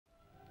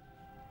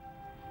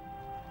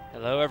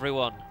Hello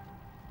everyone.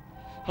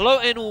 Hello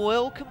and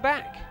welcome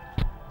back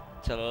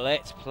to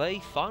Let's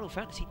Play Final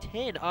Fantasy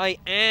X. I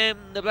am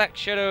the Black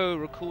Shadow,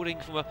 recording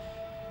from a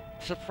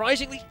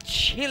surprisingly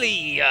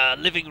chilly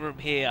living room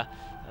here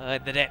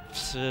in the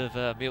depths of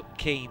Milton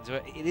Keynes,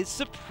 where it is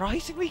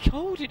surprisingly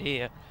cold in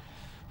here.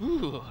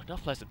 Ooh,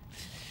 not pleasant.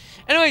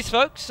 Anyways,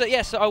 folks,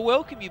 so I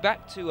welcome you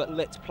back to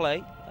Let's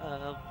Play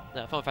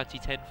Final Fantasy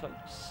X,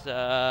 folks.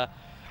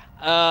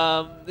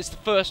 This is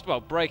the first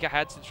break I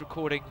had since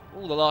recording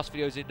all the last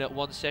videos in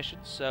one session,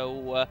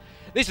 so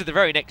this is the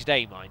very next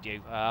day, mind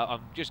you.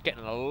 I'm just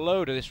getting a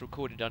load of this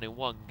recording done in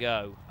one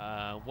go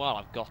while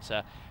I've got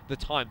the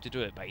time to do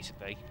it,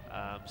 basically.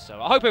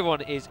 So I hope everyone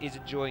is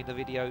enjoying the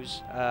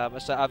videos.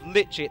 So I've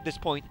literally, at this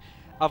point,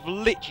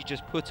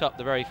 just put up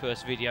the very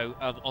first video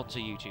onto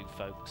YouTube,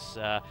 folks.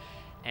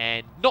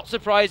 And not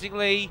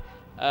surprisingly,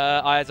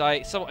 as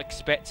I somewhat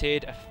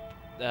expected,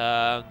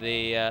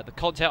 the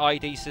content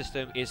ID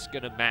system is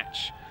going to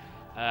match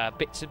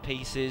bits and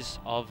pieces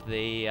of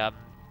the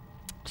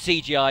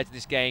CGIs in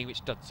this game,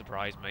 which doesn't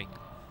surprise me.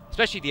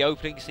 Especially the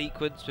opening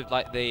sequence with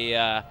like the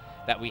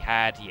that we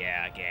had.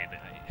 Yeah, again,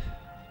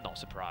 not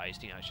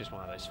surprised. You know, it's just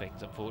one of those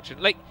things,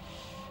 unfortunately.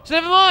 So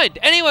never mind.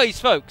 Anyways,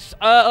 folks,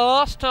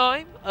 last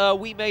time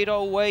we made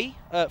our way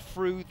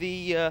through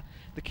the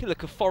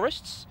Kilika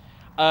forests.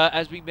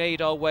 As we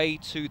made our way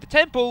to the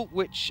temple,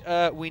 which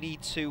we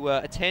need to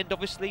attend,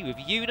 obviously, with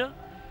Yuna,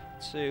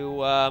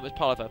 to as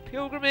part of our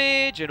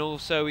pilgrimage, and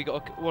also we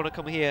want to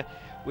come here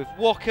with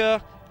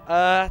Waka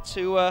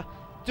to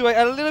do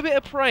a little bit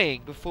of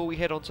praying before we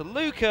head on to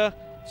Luca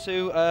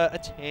to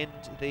attend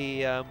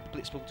the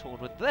Blitzball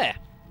tournament there,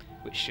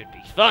 which should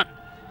be fun.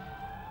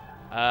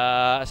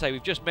 I say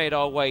we've just made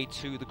our way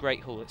to the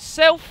Great Hall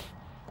itself,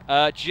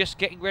 just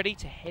getting ready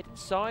to head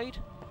inside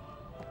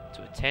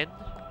to attend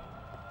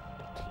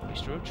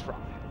Cloister of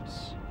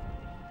Trials.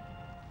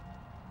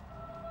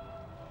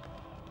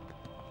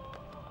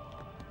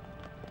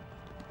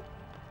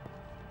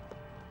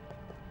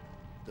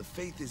 The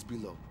faith is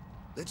below.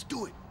 Let's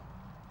do it.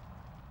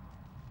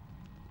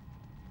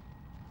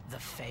 The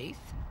faith?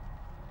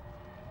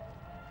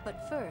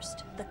 But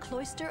first, the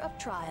Cloister of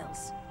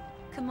Trials.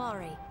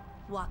 Kamari,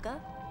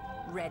 Waka,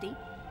 ready?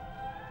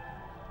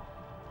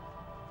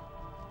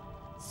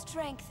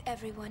 Strength,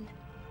 everyone.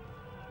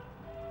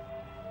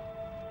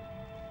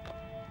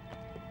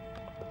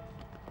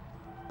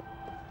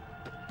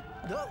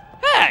 No.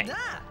 Hey!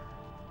 Nah.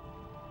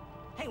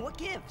 Hey, what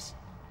gives?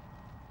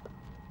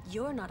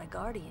 You're not a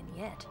guardian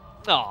yet.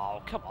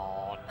 Oh, come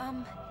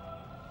on.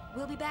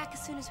 We'll be back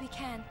as soon as we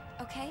can,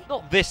 okay?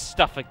 Not this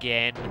stuff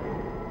again.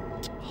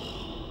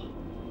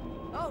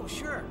 Oh,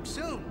 sure.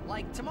 Soon.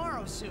 Like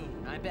tomorrow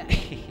soon, I bet.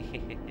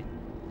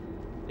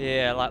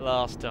 Yeah, like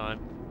last time.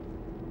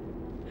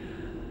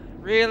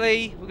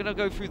 Really? We're gonna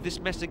go through this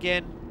mess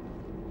again?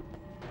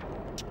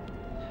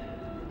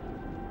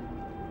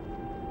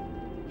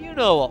 You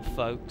know what,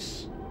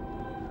 folks?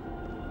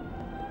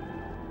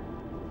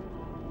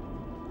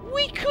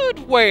 We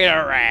could wait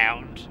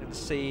around and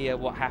see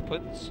what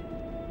happens.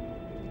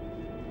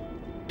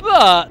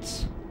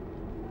 But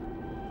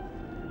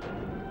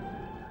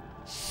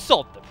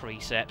sod the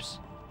precepts.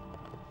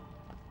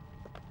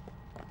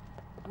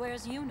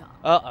 Where's Yuna?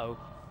 Uh-oh.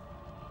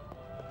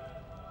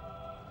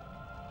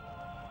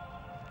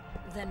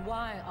 Then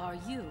why are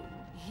you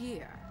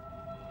here?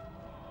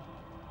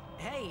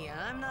 Hey,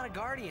 I'm not a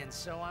guardian,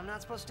 so I'm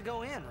not supposed to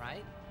go in,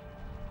 right?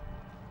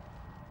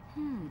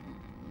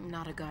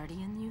 Not a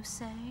guardian, you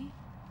say?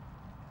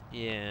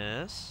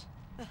 Yes.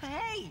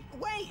 Hey,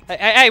 wait!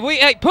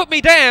 Hey, put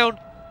me down!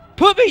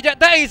 Put me down!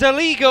 That is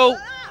illegal!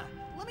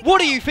 Let me What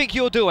go. do you think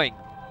you're doing?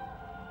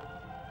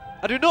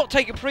 I do not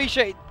take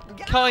appreciate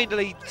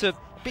kindly to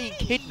being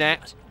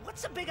kidnapped.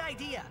 What's the big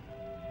idea?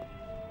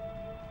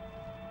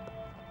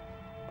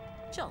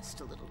 Just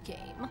a little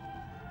game.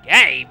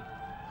 Game?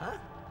 Huh?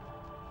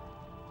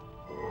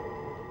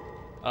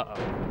 Uh-oh.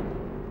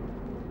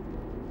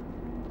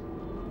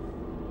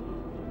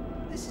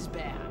 This is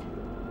bad.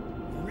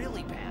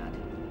 Really bad.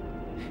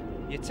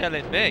 You're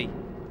telling me?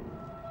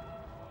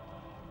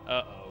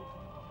 Uh-oh.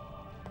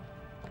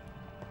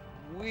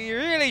 We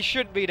really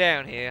shouldn't be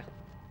down here.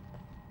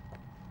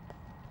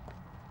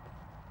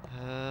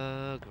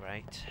 Oh,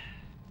 great.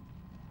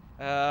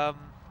 I'm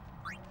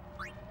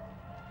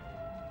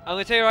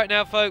gonna tell you right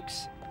now,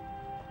 folks,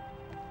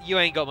 you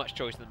ain't got much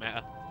choice in the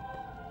matter.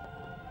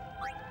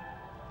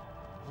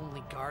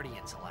 Only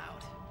guardians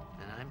allowed.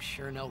 And I'm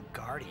sure no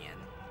guardian.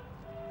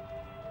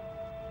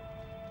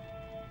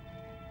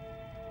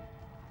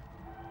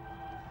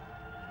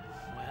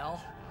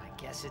 Well, I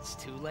guess it's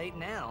too late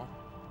now.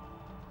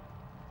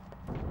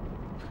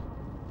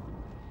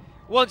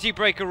 Once you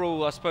break a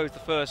rule, I suppose the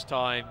first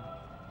time,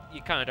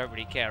 you kind of don't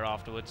really care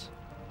afterwards.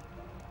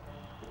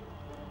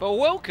 But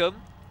welcome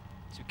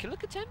to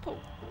Kilika Temple.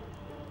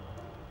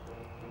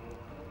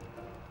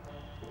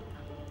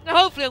 Now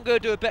hopefully I'm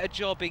going to do a better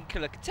job in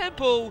Kilika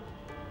Temple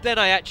than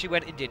I actually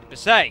went and did in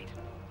Besaid.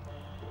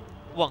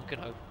 One can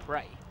hope and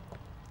pray.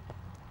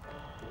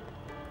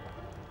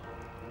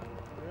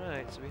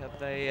 Right, so we have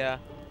the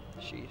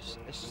She's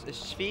a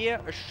sphere,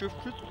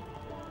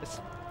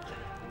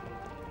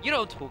 you know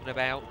what I'm talking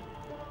about.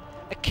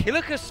 A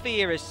Kilika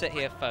sphere is set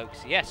here,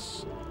 folks.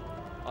 Yes.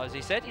 As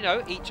he said, you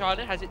know, each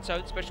island has its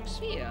own special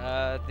sphere.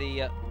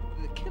 The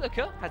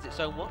Kilika has its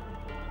own one,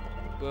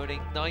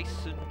 burning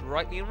nice and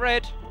brightly in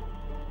red.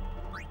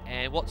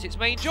 And what's its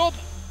main job?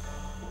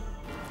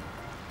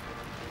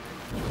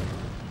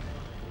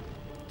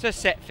 To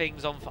set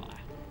things on fire.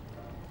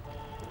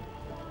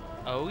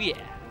 Oh yeah.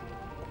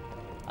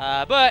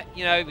 But,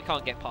 you know, we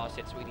can't get past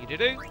it, so what we need to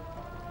do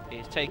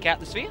is take out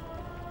the sphere.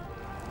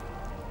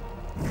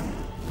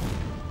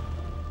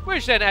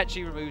 Which then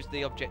actually removes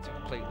the objective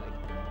completely.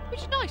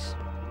 Which is nice.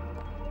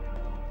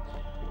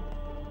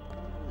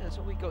 That's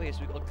what we got here.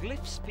 So we've got a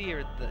glyph sphere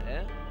in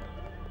there.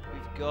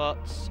 We've got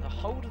a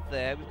holder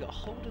there. We've got a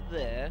holder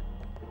there.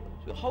 So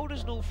we've got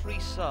holders on all three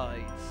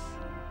sides.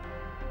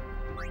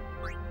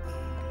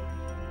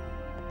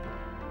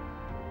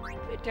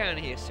 Put it down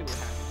here, see what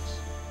happens.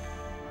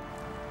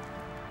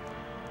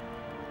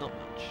 Not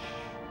much.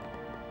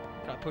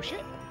 Can I push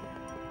it?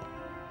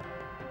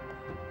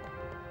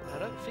 I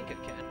don't think I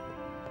can.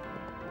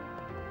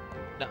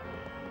 No,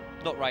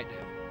 not right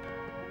now.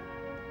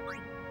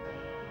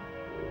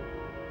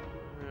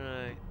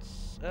 Right.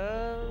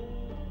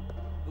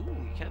 Ooh,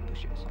 you can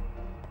push it.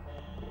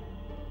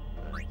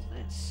 Right,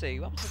 let's see.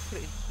 What happens if I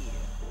put it in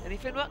here?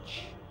 Anything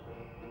much?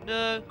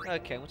 No?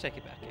 Okay, we'll take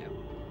it back out.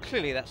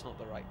 Clearly that's not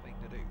the right thing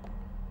to do.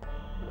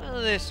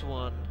 Well, this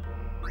one.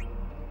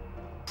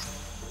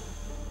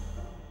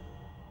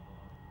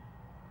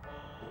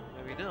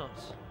 Maybe not.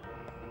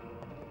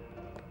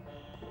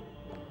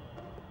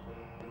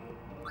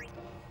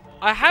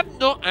 I have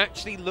not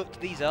actually looked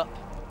these up.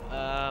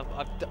 I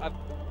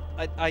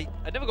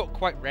never got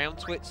quite round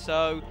to it,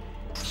 so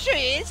sure,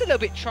 it's a little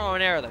bit trial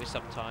and error though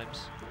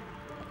sometimes.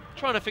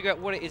 Trying to figure out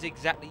what it is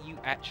exactly you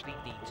actually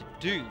need to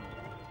do.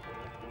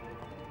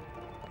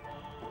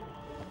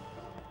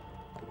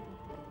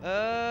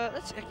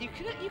 Let's you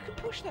can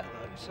push that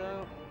though,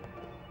 so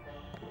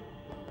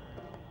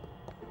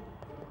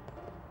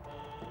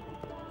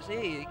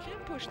see you can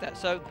push that.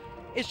 So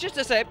it's just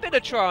to say a bit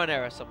of trial and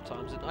error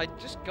sometimes, and I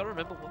just gotta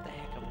remember what the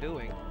heck I'm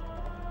doing.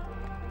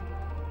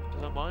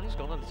 My mind has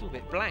gone a little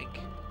bit blank.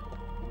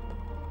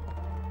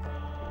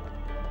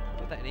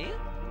 Put that in here?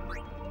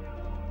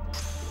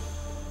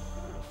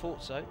 I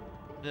thought so.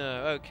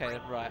 No, okay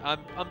then, right.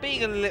 I'm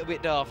being a little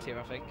bit daft here,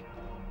 I think.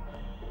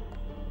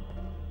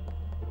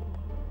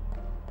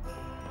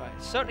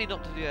 Right, certainly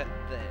not to do that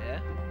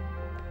there.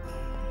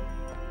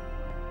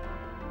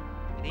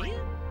 In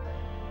here?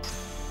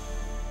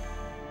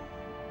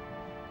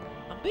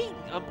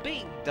 I'm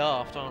being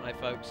daft, aren't I,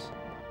 folks?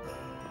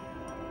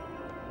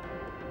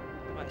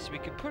 Right, so we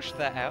can push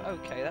that out.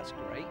 Okay, that's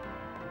great.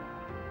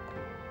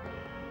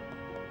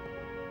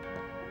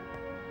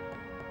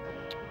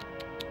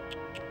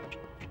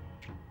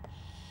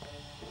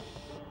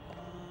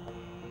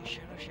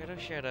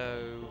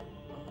 Shadow.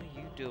 What are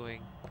you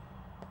doing?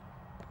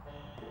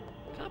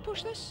 Can I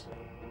push this?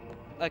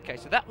 Okay,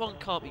 so that one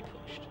can't be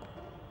pushed.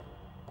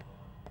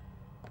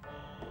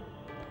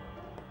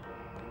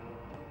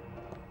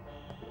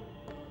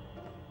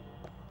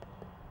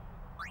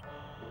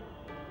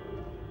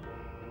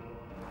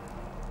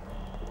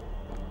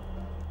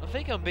 I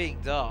think I'm being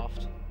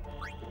daft.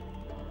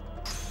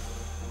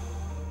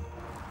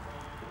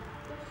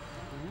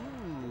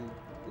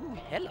 Ooh,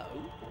 hello.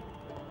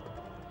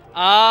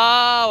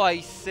 Oh,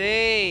 I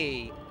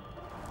see.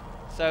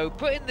 So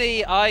putting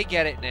the, I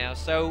get it now.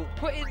 So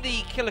putting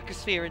the Kilika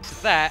sphere into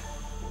that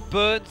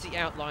burns the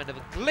outline of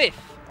a glyph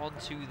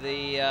onto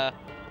the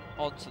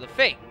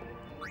thing.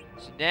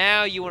 So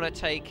now you want to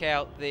take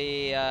out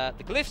the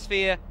glyph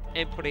sphere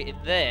and put it in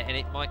there, and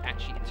it might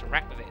actually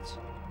interact with it.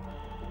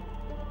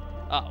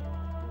 Oh,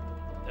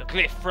 the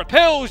glyph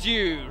repels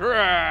you.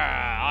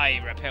 I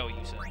repel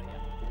you, sir.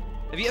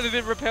 Have you ever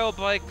been repelled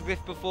by a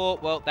glyph before?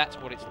 Well, that's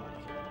what it's like.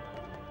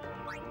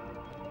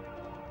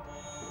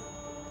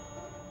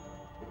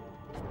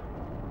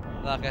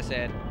 Like I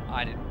said,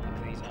 I didn't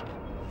look these up.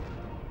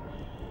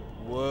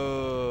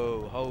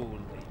 Whoa, holy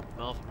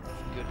mother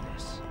of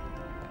goodness.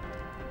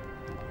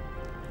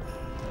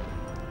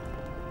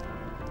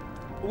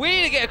 We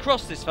need to get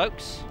across this,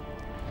 folks.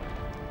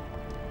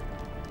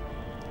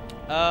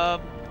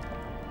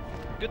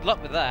 Good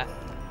luck with that.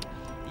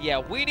 Yeah,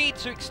 we need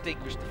to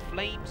extinguish the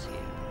flames here.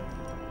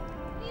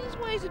 There's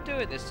ways of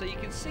doing this, so you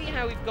can see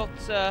how we've got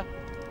a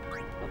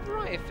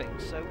variety of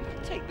things. So we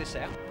can take this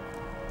out.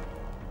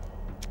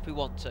 If we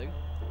want to.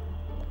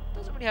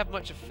 Doesn't really have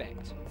much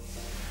effect.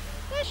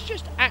 Let's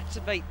just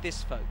activate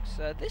this, folks.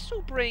 This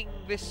will bring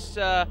this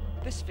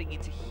this thing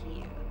into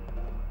here.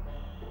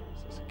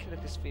 So it's a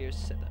Kilika sphere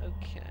set.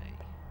 Okay.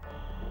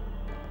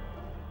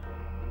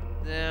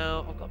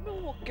 Now I've got to know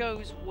what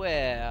goes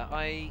where.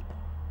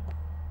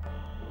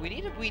 We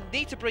need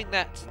to bring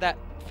that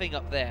thing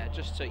up there,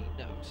 just so you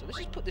know. So let's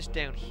just put this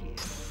down here.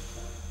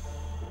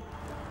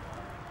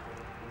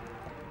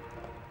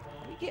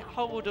 We get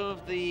hold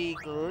of the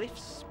glyph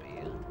spear.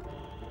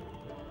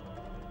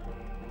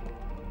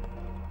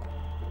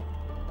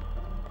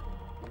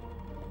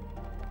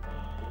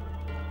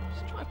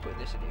 try putting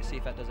this in here, see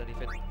if that does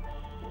anything.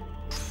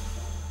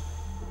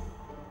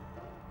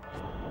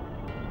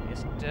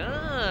 Yes, it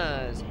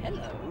does.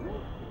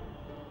 Hello.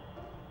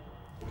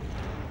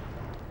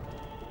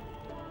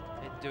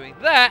 And doing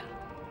that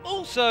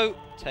also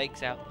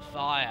takes out the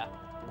fire.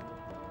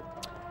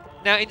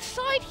 Now,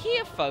 inside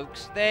here,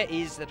 folks, there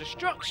is the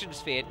destruction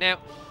sphere. Now,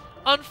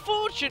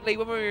 unfortunately,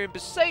 when we were in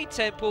Pt.7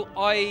 Temple,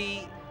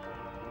 I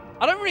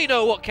don't really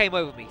know what came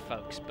over me,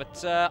 folks.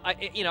 But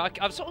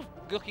I'm sort of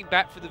looking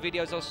back through the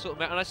videos I was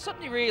sorting out, and I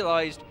suddenly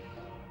realised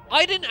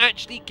I didn't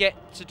actually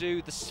get to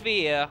do the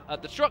sphere, the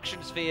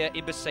destruction sphere,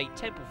 in Pt.7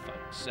 Temple,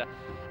 folks.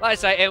 Like I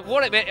say,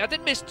 what it meant, I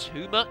didn't miss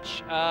too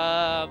much.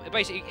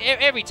 Basically,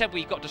 every temple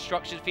you've got a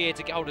destruction sphere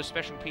to get hold of a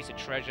special piece of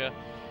treasure.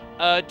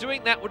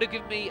 Doing that would have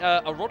given me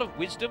a Rod of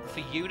Wisdom for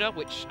Yuna,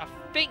 which I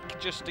think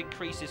just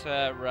increases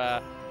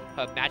her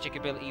magic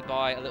ability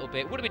by a little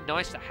bit. Would have been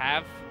nice to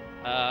have,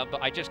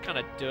 but I just kind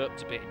of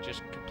derped a bit and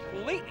just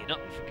completely not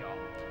forgot.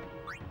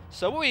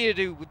 So what we need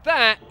to do with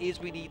that is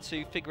we need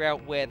to figure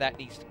out where that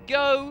needs to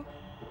go,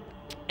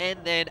 and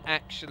then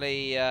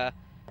actually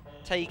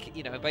take,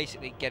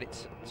 basically get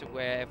it to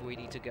wherever we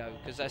need to go.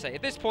 Because as I say,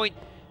 at this point,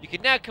 you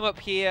can now come up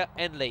here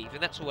and leave,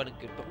 and that's all well and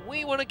good. But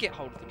we want to get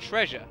hold of the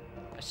treasure.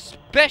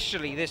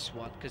 Especially this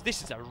one, because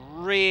this is a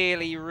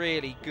really,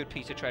 really good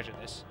piece of treasure,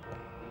 this.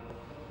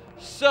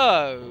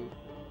 So,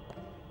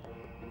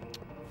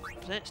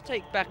 let's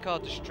take back our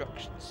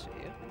destruction sphere.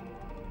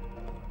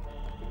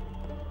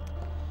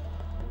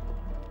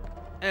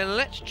 And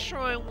let's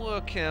try and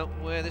work out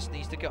where this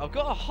needs to go. I've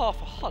got a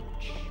half a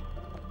hunch.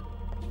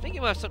 I think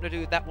it might have something to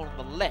do with that one on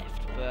the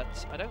left,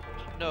 but I don't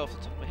know off the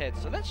top of my head.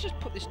 So let's just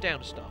put this down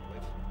to start with.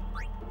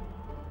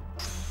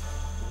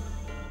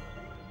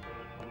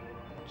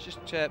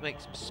 Just make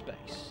some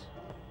space.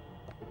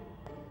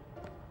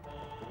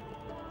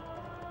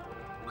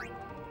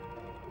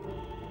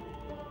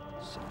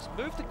 So let's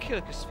move the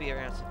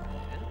Killiker out of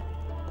there.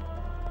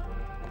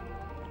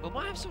 Well,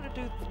 might have something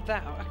to do with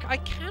that. I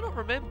cannot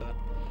remember.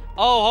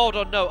 Oh, hold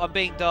on, no, I'm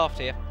being daft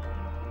here.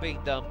 I'm being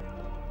dumb.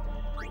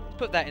 Let's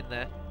put that in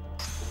there.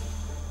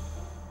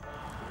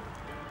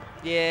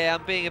 Yeah,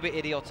 I'm being a bit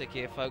idiotic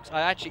here, folks.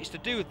 It's to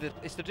do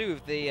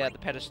with the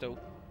pedestal.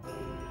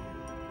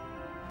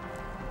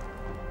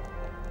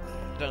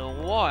 I don't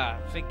know why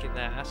I'm thinking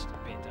that. That's a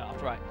bit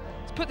daft. Right,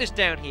 let's put this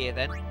down here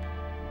then.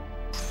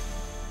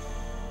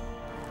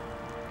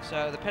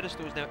 So the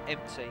pedestal is now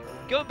empty.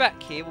 Going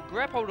back here, we'll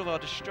grab hold of our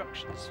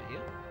destruction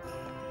sphere.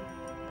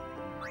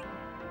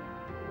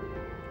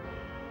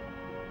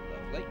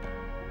 Lovely.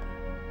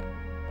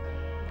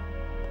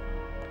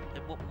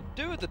 And what we'll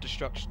do with the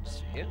destruction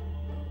sphere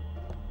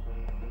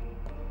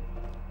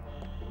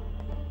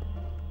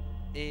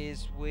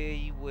is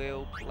we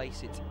will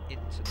place it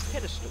into the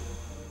pedestal.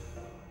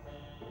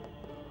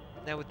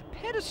 Now with the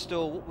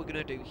pedestal, what we're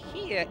going to do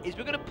here is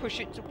we're going to push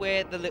it to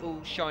where the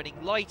little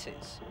shining light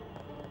is.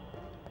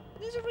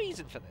 There's a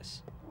reason for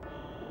this.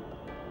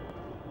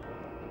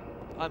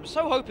 I'm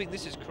so hoping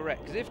this is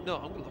correct, because if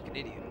not, I'm going to look like an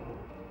idiot.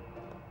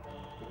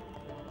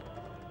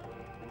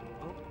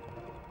 Oh.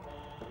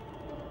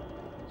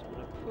 So I'm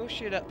going to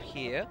push it up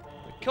here,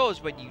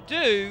 because when you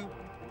do,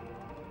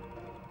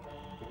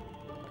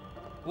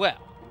 well,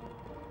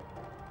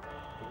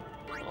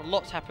 not a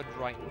lot's happened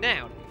right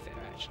now, to be fair,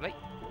 actually.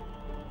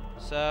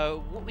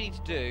 So, what we need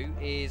to do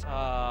is...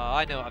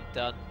 I know what I've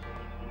done.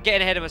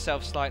 Getting ahead of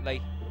myself slightly.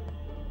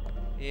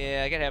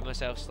 Yeah, getting ahead of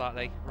myself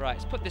slightly. Right,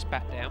 let's put this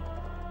back down.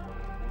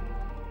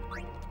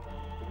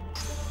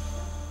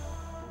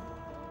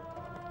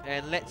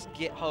 And let's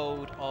get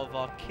hold of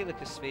our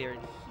Killiker sphere in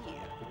here.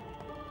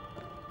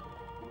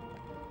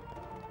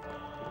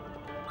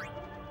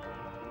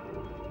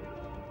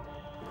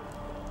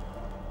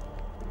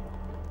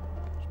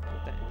 Just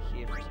put that in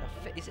here.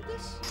 Is it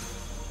this?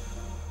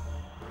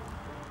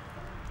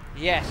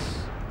 Yes,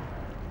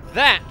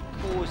 that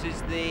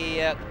causes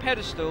the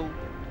pedestal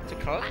to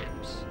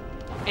collapse,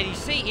 and you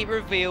see it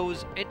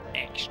reveals an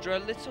extra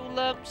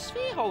little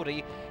sphere holder.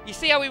 You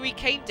see how when we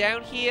came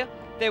down here,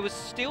 there was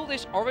still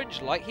this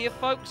orange light here,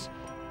 folks,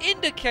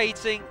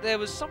 indicating there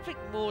was something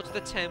more to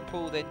the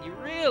temple than you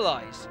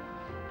realise.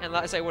 And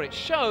like I say, what it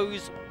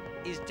shows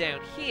is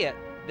down here,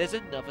 there's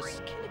another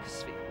Killiker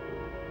sphere.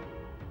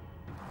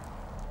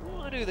 What we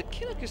want to do with the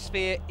Killiker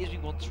sphere is we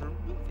want to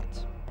remove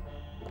it.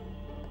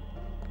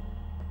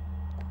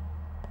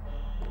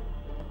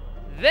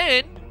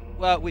 Then,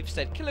 well, we've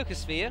said Killiker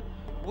sphere.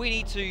 We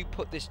need to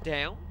put this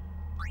down,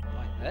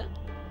 like that.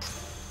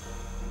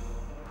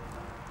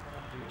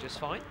 Do just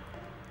fine.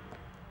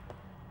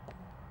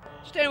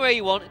 Just anywhere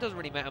you want. It doesn't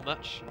really matter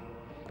much.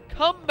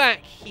 Come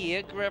back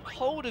here, grab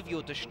hold of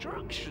your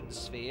destruction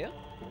sphere,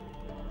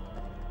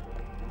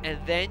 and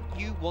then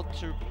you want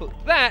to put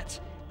that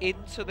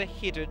into the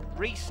hidden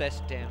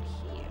recess down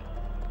here.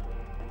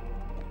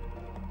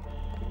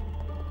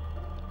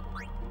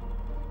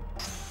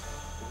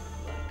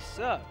 Like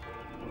so.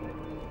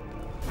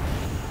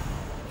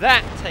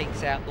 That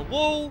takes out the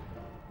wall,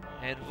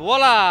 and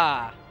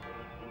voila!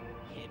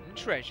 Hidden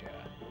treasure.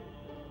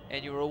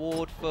 And your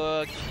reward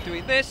for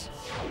doing this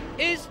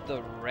is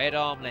the red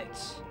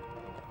armlets.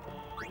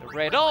 The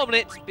red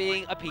armlets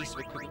being a piece of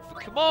equipment for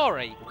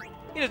Kamari.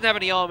 He doesn't have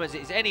any armor as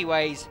it is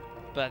anyways,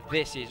 but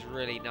this is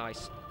really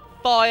nice.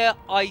 Fire,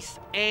 ice,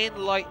 and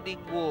lightning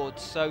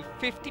wards. So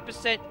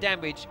 50%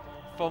 damage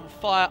from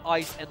fire,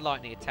 ice, and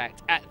lightning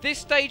attacks. At this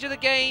stage of the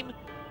game,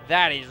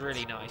 that is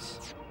really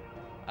nice.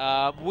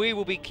 We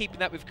will be keeping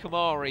that with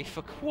Kamari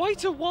for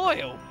quite a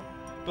while.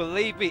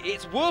 Believe me,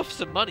 it's worth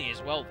some money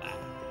as well, that.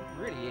 It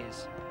really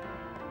is.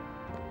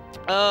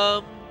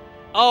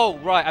 Oh,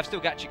 right, I've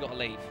still actually got to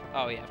leave.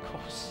 Oh, yeah, of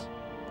course.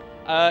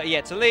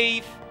 Yeah, to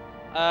leave,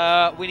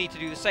 we need to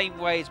do the same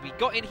way as we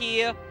got in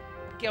here.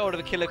 Get hold of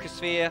a killer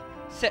sphere,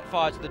 set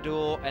fire to the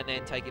door, and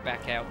then take it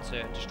back out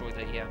to destroy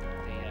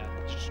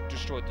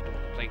destroy the door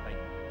completely.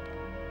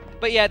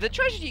 But yeah, the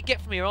treasures you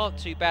get from here aren't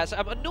too bad. So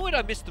I'm annoyed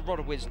I missed the Rod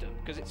of Wisdom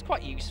because it's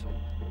quite useful.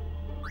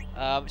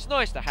 It's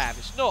nice to have.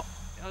 It's not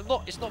a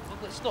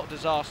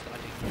disaster I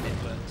didn't get it,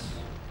 but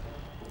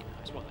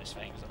it's one of those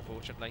things,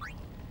 unfortunately.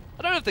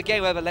 I don't know if the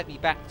game will ever let me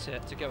back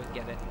to go and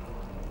get it.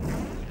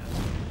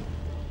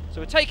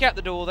 So we take out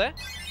the door there,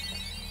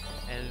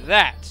 and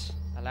that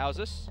allows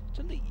us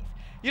to leave.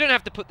 You don't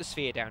have to put the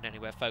sphere down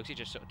anywhere, folks. It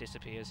just sort of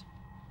disappears.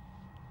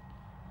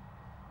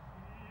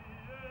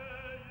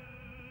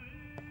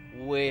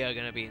 We are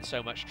going to be in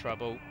so much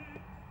trouble.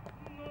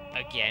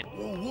 Again.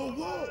 Whoa, whoa,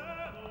 whoa!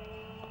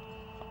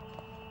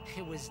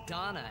 It was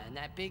Donna and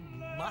that big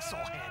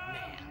musclehead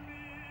man.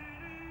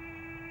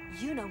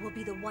 Yuna will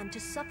be the one to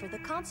suffer the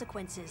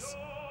consequences.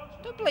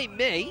 Don't blame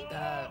me.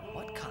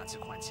 What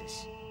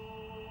consequences?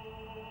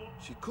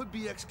 She could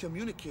be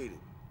excommunicated.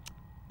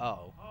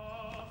 Oh.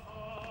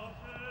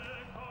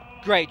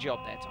 Great job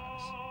there,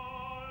 Thomas.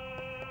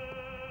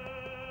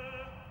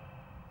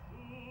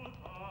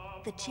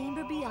 The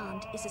chamber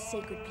beyond is a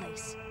sacred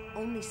place.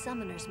 Only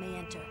summoners may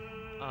enter.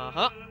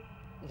 Uh-huh.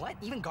 What?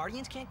 Even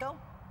Guardians can't go?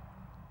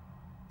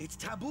 It's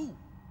taboo.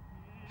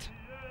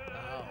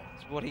 Oh.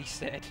 That's what he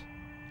said.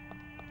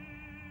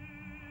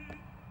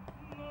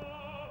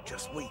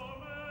 Just wait.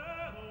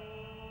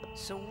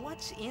 So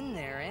what's in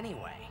there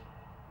anyway?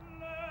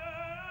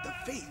 The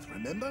faith,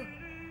 remember?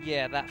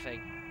 Yeah, that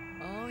thing.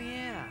 Oh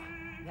yeah.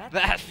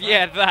 That.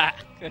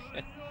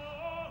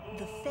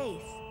 The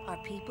faith are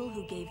people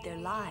who gave their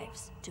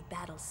lives to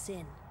battle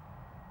sin.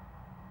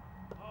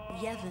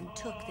 Yevon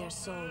took their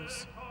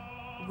souls,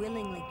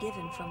 willingly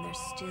given from their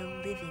still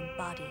living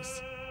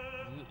bodies.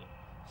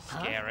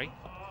 Scary.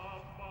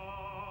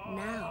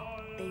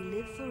 Now they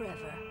live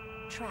forever,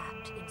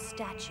 trapped in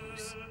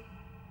statues.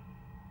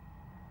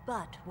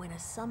 But when a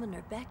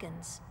summoner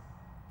beckons,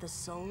 the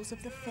souls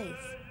of the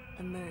faith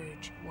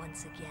emerge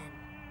once again.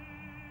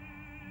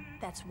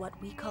 That's what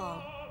we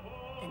call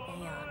an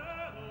Aeon.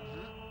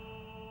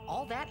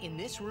 All that in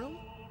this room?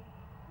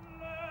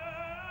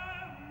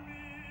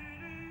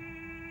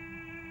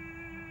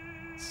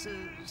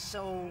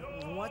 So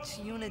what's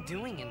Yuna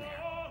doing in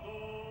there?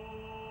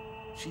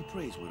 She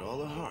prays with all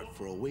her heart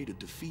for a way to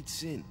defeat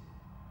sin.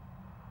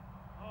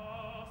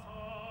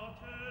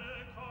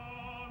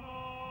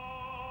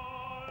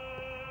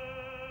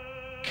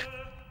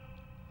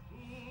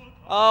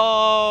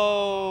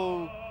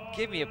 Oh,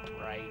 give me a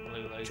break,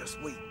 Lulu. Just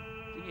wait.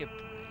 Give me a break.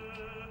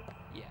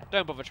 Yeah,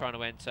 don't bother trying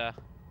to enter.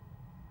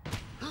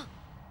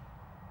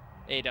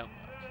 It don't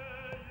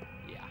work.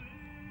 Yeah.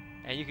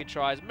 And you can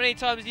try as many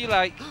times as you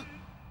like.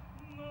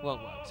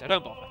 Won't work, so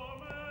don't bother.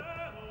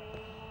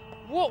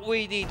 What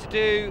we need to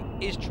do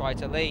is try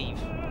to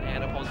leave.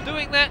 And upon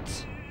doing that,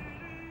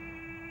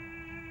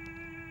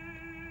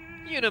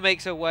 Yuna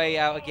makes her way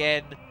out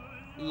again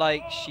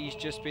like she's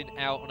just been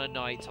out on a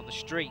night on the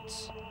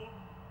streets.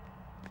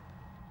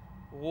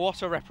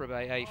 What a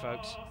reprobate, eh,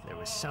 folks? There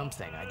was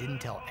something I didn't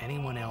tell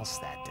anyone else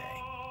that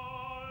day.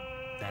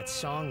 That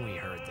song we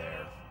heard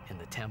there in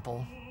the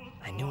temple,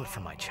 I knew it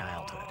from my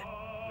childhood.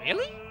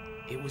 Really?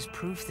 It was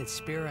proof that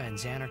Spira and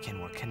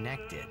Xanarkin were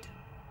connected.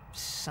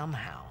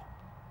 Somehow.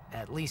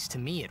 At least to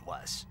me it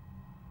was.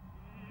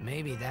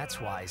 Maybe that's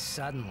why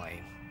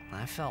suddenly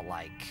I felt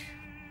like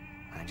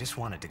I just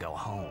wanted to go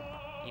home.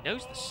 He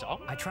knows the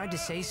song? I tried to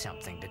say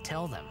something to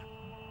tell them,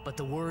 but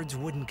the words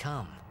wouldn't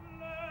come.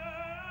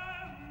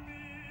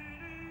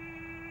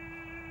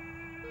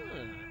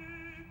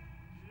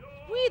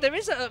 Weird, there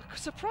is a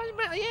surprising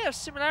amount of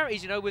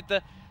similarities, you know, with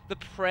the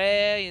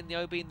prayer and, you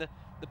know, being the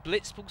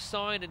Blitzball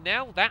sign, and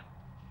now that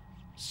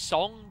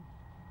song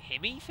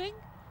hymny thing?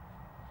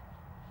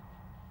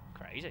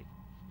 Crazy.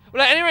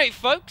 Well, at any rate,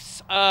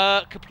 folks,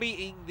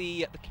 completing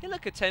the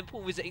Kilika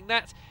Temple, visiting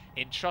that,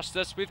 entrust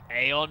us with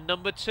Aeon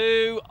number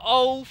 2.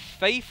 Oh,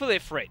 faithful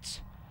Ifrit.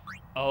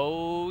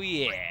 Oh,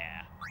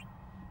 yeah.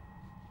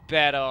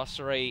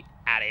 Badassery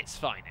at its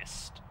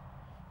finest.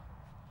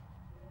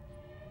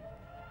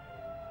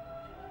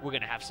 We're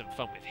going to have some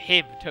fun with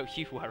him, don't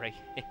you worry.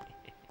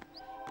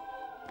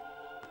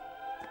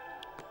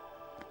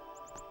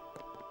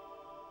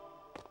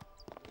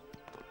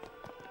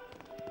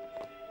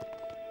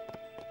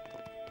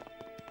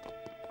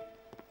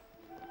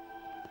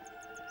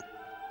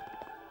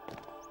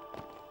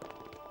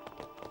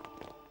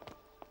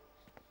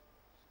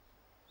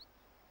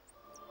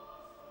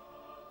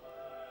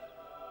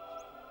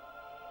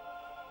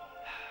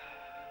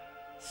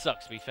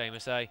 Sucks to be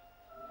famous, eh?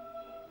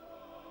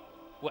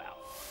 Well.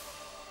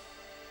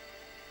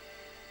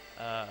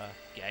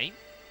 Game?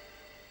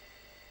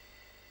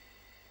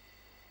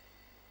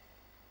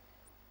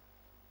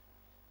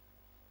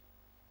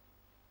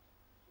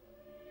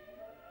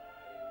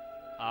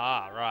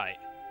 Ah, right.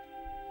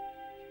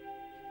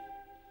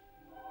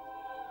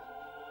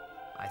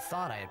 I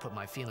thought I had put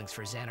my feelings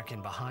for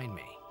Xanarkin behind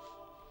me.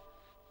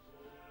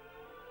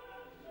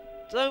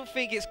 Don't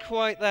think it's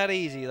quite that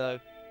easy, though.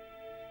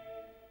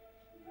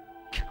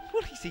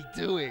 What is he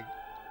doing?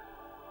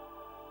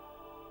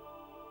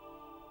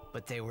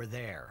 But they were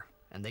there,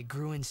 and they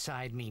grew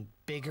inside me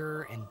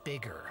bigger and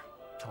bigger,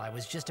 till I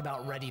was just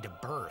about ready to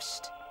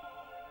burst.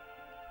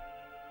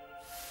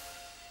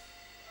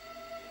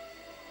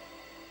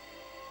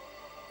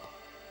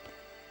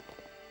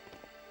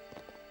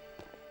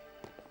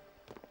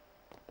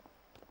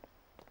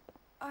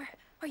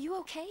 Are you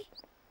okay?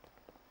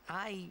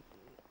 I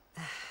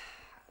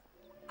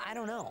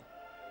don't know.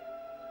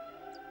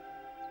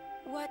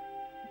 What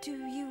do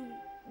you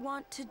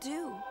want to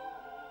do?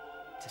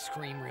 To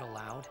scream real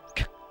loud.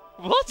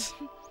 What?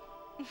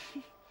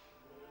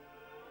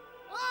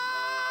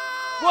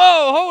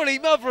 Whoa, holy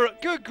mother,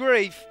 good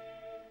grief.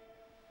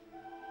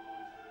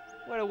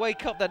 Way to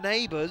wake up the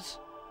neighbours.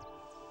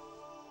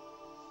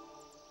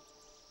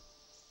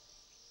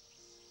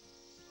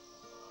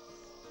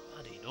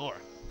 Bloody Nora.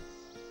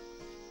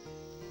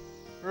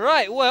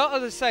 Right, well,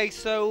 as I say,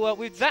 so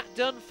with that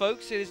done,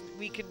 folks,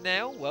 we can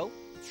now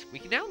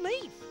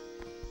leave.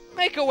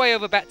 Make our way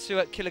over back to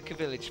Kilika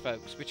Village,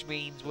 folks, which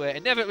means we're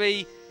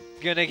inevitably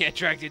going to get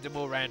dragged into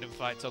more random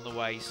fights on the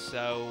way.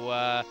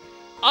 So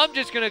I'm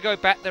just going to go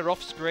back there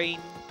off screen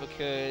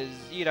because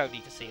you don't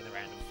need to see the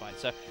random fight.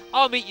 So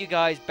I'll meet you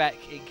guys back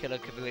in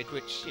Kilika Village,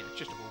 which, you know,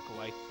 just a walk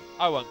away.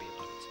 I won't be a moment.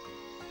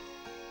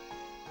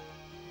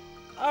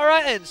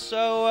 Alright then,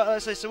 so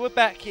so we're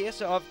back here.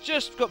 So I've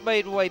just got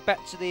made my way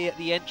back to the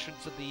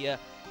entrance of the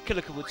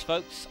Kilika Woods,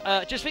 folks.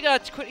 Just figured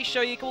I'd quickly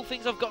show you a couple of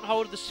things I've gotten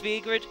hold of the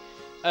sphere grid.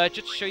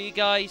 Just to show you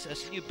guys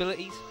some new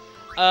abilities.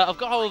 I've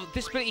got hold of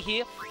this ability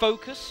here,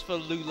 Focus for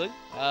Lulu,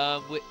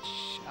 which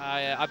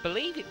I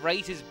believe it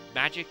raises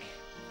magic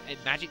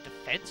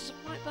defense,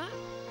 something like that.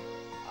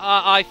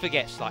 I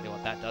forget slightly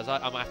what that does. I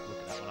might have to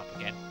look at that one up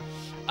again.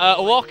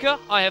 Walker,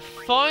 I have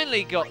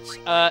finally got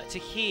to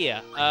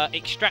here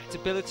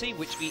Extractability,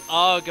 which we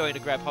are going to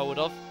grab hold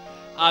of.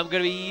 I'm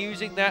going to be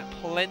using that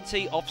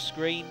plenty off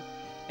screen.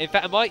 In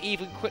fact, I might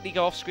even quickly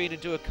go off screen and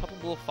do a couple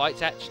more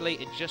fights actually,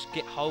 and just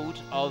get hold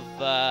of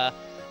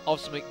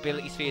some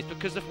ability spheres,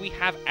 because if we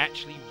have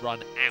actually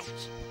run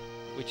out,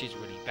 which is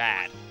really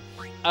bad.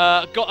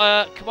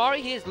 Got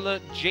Kamari here's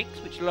learnt Jinx,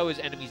 which lowers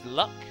enemies'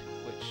 luck,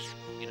 which,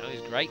 you know, is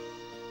great.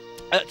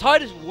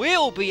 Tidus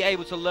will be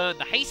able to learn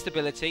the haste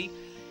ability,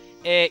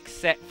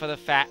 except for the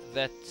fact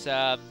that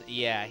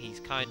yeah, he's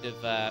kind of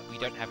we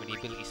don't have any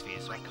ability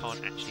spheres, so I can't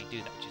actually do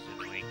that, which is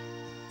annoying.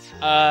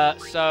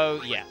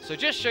 So yeah, so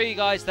just show you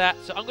guys that.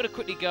 So I'm gonna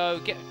quickly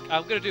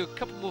I'm gonna do a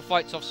couple more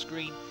fights off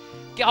screen,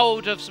 get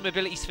hold of some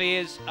ability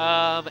spheres,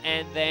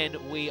 and then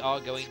we are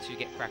going to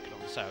get cracking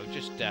on. So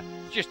just to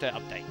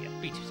update you,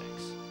 Pt.7.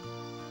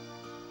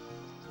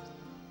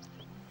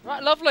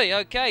 Right, lovely.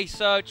 Okay,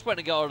 so just went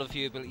to get hold of a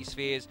few ability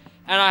spheres,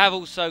 and I have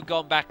also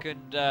gone back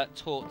and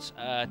taught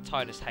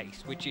Tidus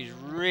haste, which is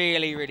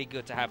really, really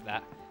good to have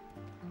that.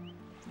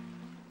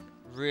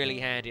 Really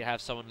handy to have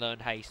someone learn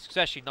haste,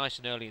 especially nice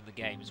and early in the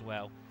game as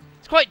well.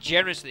 It's quite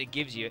generous that it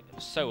gives you it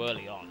so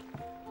early on.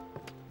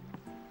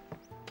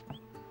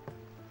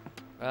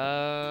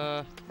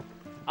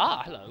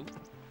 Hello.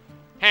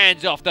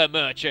 Hands off the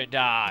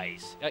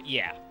merchandise.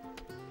 Yeah.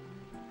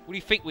 What do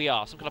you think we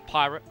are? Some kind of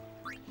pirate?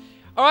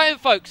 Alright,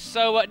 folks.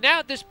 So now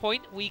at this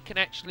point, we can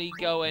actually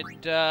go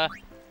and,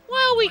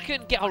 well, we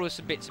can get hold of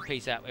some bits and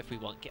pieces out if we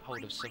want. Get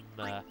hold of some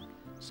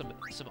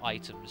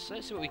items. So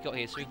let's see what we've got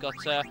here. So we've got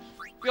a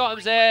few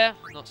items there.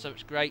 Not so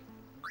much great.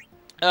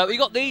 We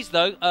got these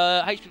though.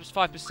 HP plus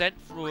 5%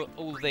 for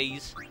all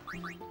these.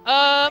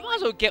 Might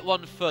as well get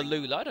one for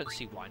Lula. I don't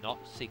see why not.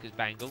 Seeker's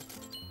Bangle.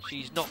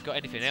 She's not got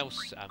anything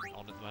else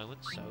on at the moment,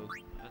 so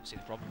I don't see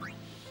the problem.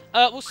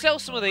 We'll sell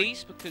some of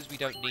these because we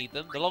don't need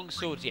them. The long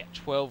swords, yeah,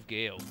 12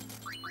 gil.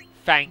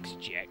 Thanks,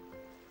 Jack.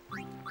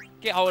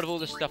 Get hold of all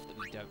the stuff that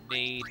we don't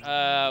need.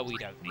 We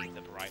don't need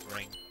the bright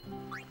ring.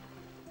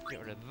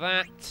 Get rid of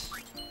that.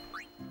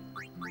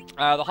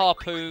 The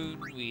harpoon,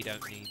 we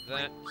don't need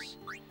that.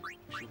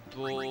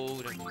 Ball,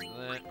 we don't need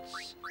that.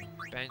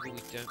 Bangle,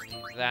 we don't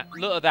need that.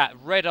 Look at that,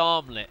 red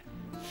armlet.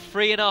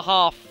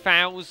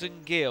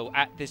 3,500 gil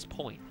at this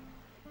point.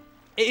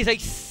 It is a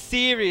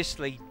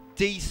seriously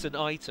decent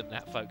item,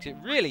 that, folks. It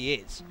really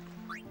is.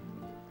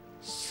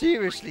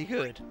 Seriously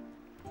good.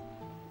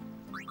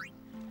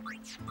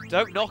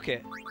 Don't knock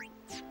it.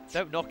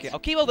 Don't knock it. I'll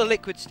keep all the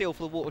liquid steel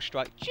for the water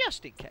strike,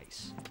 just in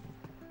case.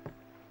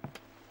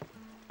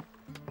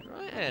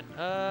 Right then.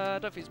 I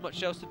don't think there's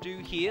much else to do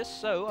here,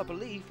 so I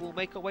believe we'll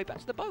make our way back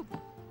to the boat.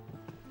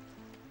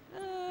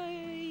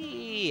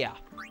 Yeah.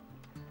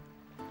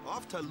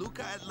 Off to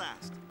Luca at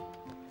last.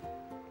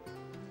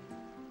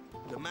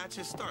 The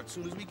matches start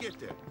soon as we get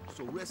there.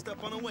 So rest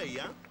up on the way,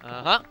 yeah?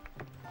 Uh-huh.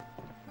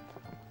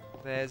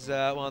 There's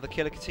one of the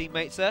killer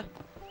teammates there.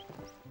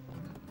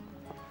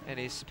 And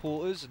his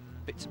supporters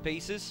and bits and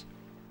pieces.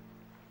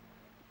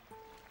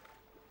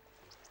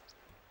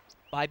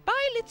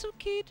 Bye-bye, little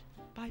kid.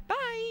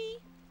 Bye-bye.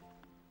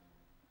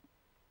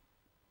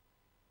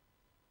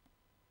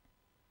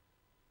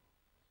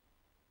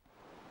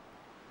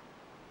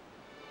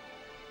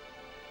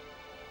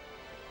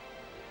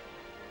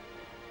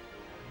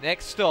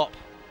 Next stop.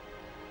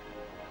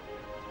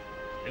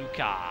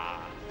 Luca.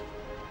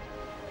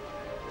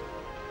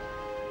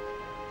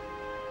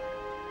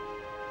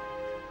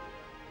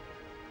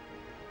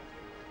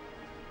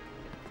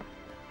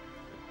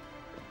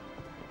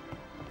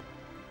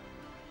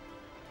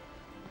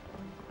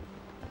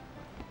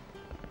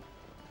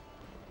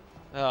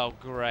 Oh,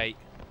 great.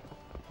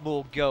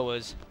 More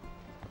goers.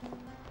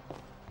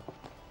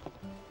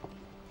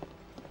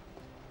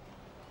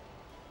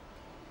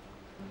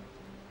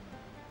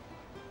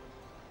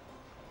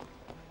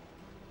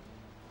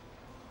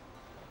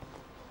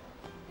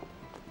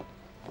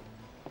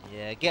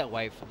 Yeah, get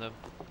away from them.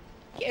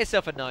 Get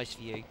yourself a nice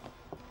view.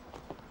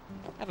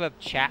 Have a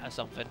chat or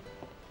something.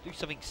 Do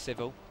something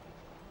civil.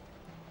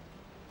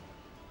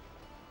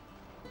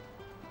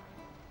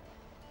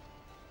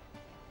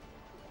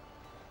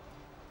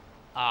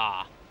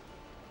 Ah.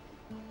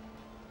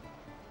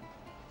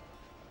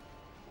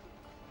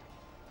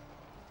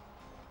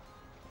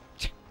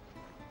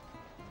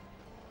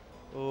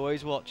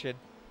 Always watching.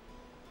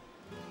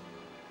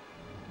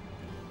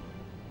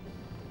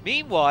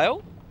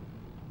 Meanwhile,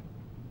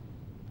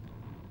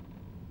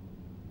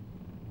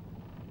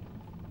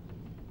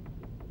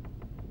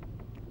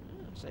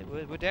 so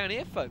we're down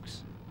here,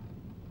 folks.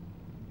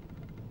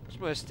 Just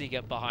want to sneak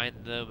up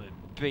behind them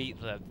and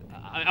beat them.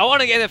 I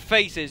want to get their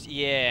faces.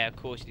 Yeah, of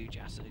course you do,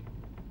 Jasu.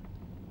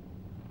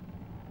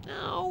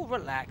 Oh,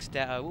 relax,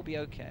 Datto. We'll be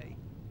okay.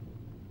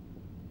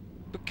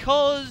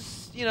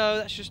 Because, you know,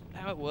 that's just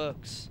how it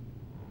works.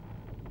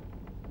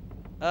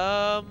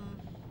 I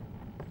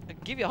can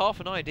give you half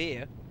an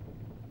idea.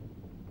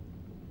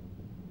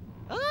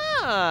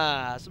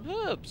 Ah, some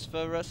herbs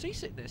for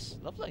seasickness.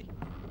 Lovely.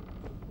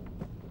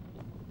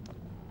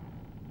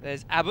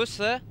 There's Abus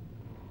there.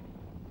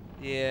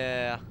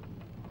 Yeah.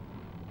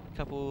 A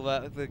couple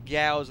of the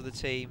gals of the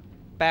team.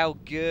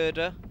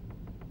 Balgurda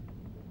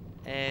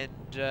and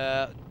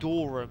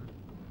Dorum.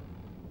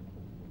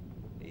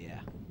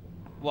 Yeah.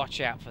 Watch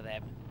out for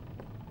them.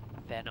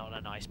 They're not a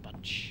nice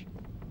bunch.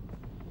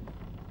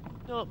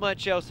 Not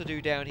much else to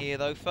do down here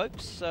though,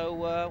 folks. So,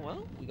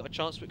 well, we got a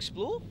chance to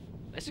explore.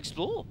 Let's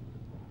explore.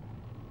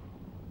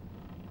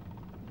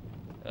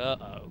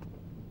 Uh-oh.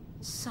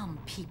 Some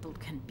people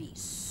can be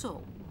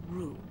so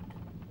rude.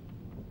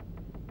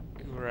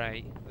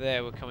 Great.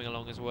 There, we're coming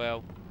along as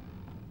well.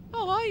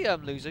 Oh, hi,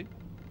 Luzu.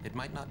 It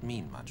might not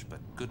mean much, but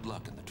good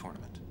luck in the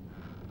tournament.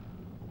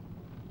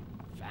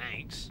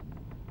 Thanks.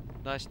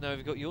 Nice to know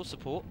we've got your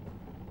support.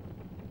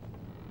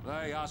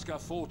 They ask a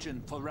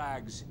fortune for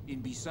rags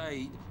in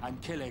Besaid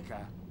and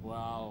Killiker.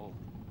 Well,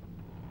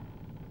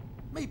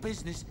 me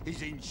business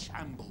is in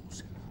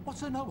shambles.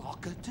 What's an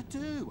Oaka to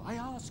do, I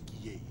ask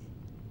ye?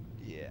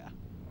 Yeah.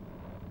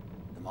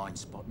 The mind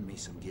spotting me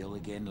some gill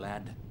again,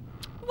 lad?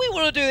 We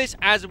want to do this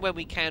as and when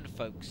we can,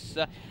 folks.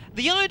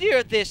 The idea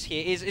of this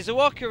here is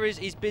Owaka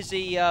is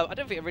busy. I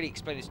don't think I really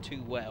explained this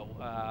too well.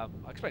 I'll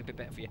explain a bit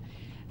better for you.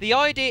 The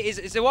idea is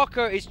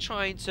Owaka is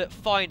trying to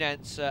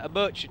finance a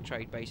merchant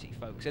trade, basically,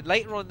 folks. And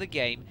later on in the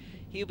game,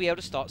 he'll be able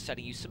to start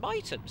selling you some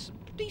items. Some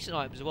decent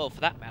items as well,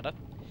 for that matter.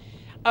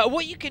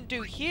 What you can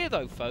do here,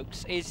 though,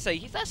 folks, is say,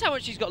 that's how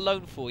much he's got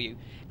loaned for you.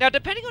 Now,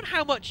 depending on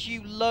how much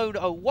you loan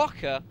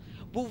Owaka,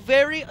 will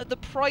vary the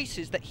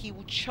prices that he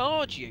will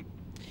charge you.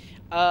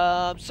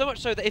 So much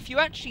so that if you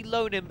actually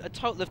loan him a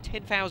total of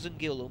 10,000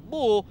 gil or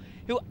more,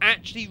 he'll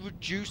actually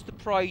reduce the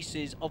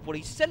prices of what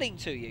he's selling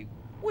to you,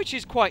 which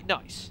is quite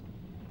nice.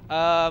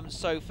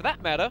 So for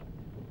that matter,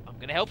 I'm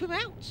going to help him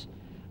out.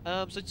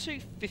 So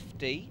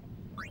 250.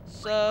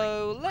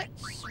 So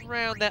let's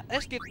round that.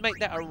 Let's make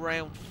that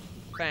around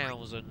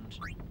 1,000.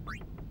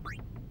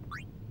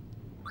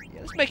 Yeah,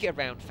 let's make it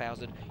around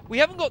 1,000. We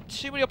haven't got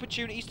too many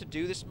opportunities to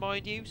do this,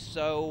 mind you.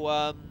 So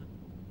I'll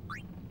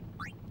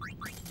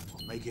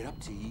make it up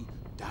to ye,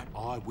 that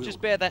I will.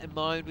 just bear that in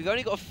mind. We've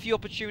only got a few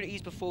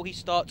opportunities before he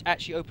starts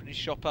actually opening his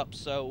shop up.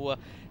 So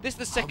this is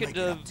the second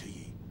of,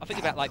 I think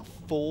about like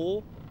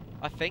 4.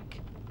 I think.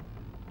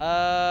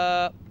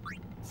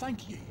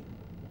 Thank you.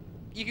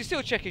 You can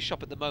still check his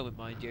shop at the moment,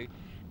 mind you.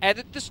 And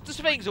the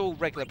things are all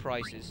regular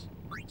prices.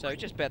 So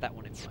just bear that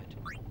one in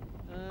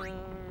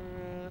mind.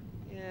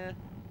 Yeah.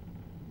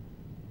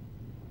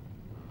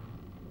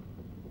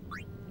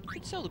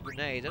 Could sell the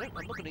grenades. I'm not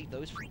going to need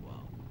those for a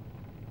while.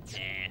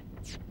 Nah.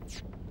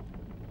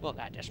 Not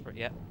that desperate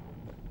yet.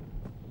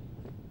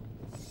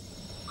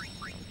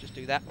 Just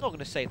do that. Not going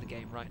to save the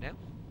game right now.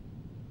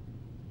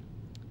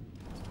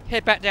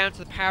 Head back down to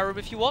the power room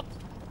if you want.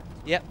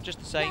 Yep, just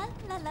the same.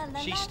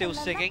 She's still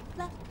singing.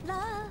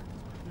 Oh,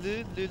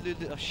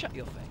 shut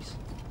your face.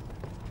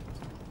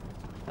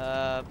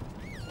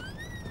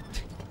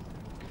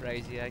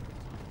 Crazy, eh?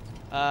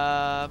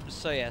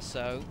 So yeah,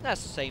 so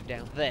that's the same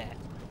down there.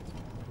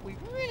 What we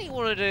really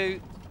want to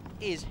do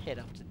is head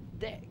up to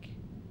deck.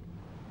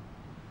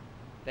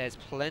 There's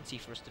plenty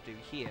for us to do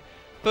here.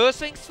 First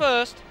things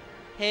first,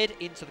 head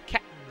into the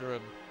captain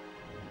room.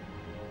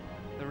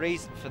 The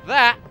reason for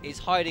that is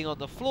hiding on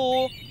the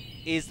floor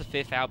is the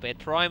 5th hour bed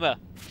primer.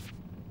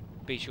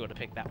 Be sure to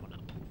pick that one up.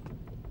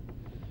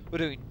 We're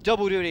doing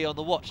double duty on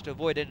the watch to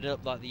avoid ending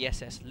up like the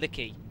SS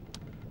Licky.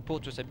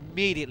 Report to us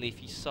immediately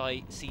if you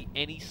see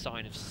any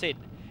sign of sin.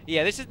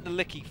 Yeah, this isn't the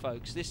Licky,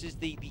 folks. This is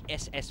the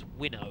SS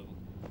Winnow.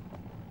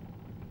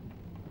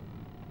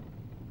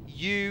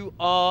 You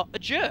are a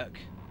jerk.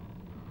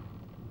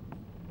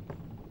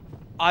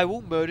 I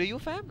will murder your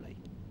family.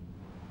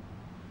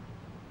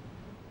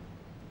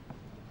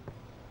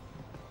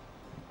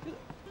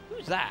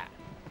 Who's that?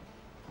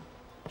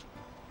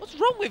 What's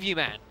wrong with you,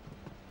 man?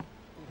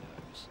 Who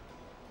knows?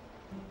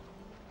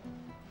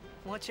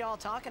 What y'all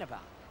talking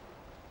about?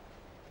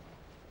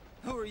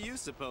 Who are you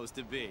supposed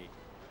to be?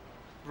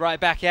 Right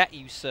back at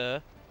you,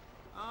 sir.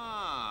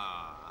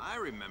 Ah, I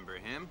remember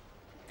him.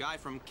 Guy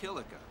from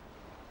Kilika.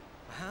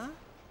 Huh?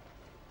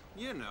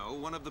 You know,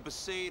 one of the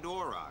Besaid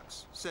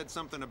Aurochs. Said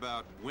something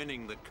about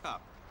winning the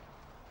cup.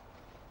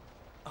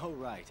 Oh,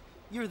 right.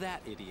 You're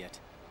that idiot.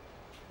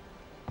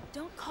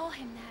 Don't call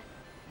him that.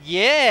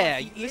 Yeah,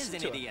 He is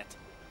an idiot.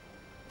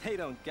 They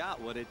don't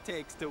got what it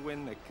takes to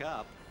win the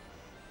cup.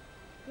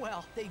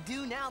 Well, they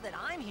do now that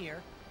I'm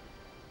here.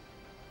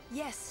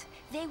 Yes,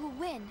 they will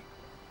win.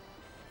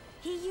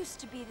 He used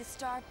to be the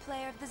star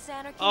player of the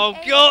Xanarkin. Oh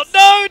Ace. God,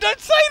 no! Don't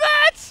say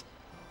that!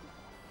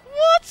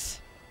 What?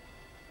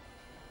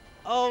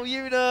 Oh,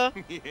 Yuna.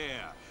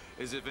 Yeah,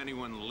 as if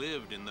anyone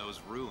lived in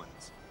those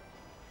ruins.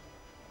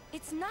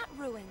 It's not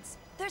ruins.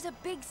 There's a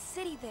big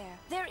city there.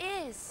 There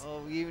is.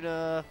 Oh,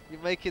 Yuna,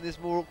 you're making this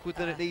more awkward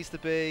than it needs to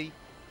be.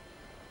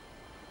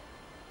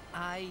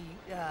 I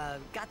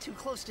got too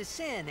close to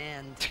Sin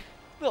and...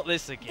 Not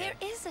this again.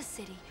 There is a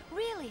city,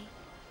 really.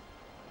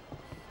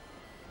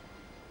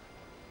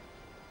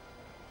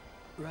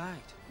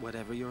 Right.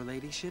 Whatever your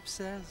ladyship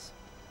says.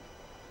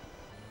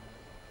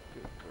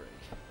 Good grief.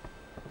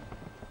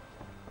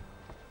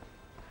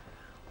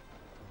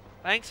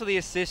 Thanks for the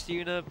assist,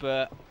 Yuna,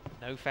 but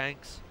no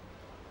thanks.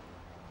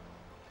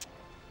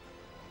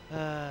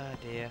 Ah,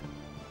 dear.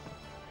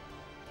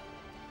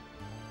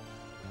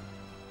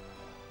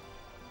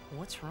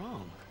 What's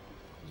wrong?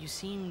 You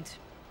seemed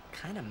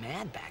kind of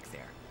mad back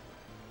there.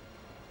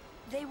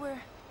 They were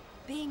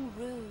being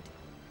rude,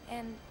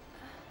 and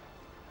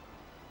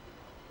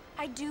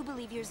I do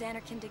believe your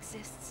Xanarkind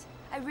exists.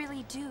 I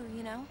really do,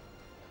 you know?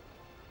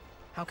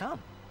 How come?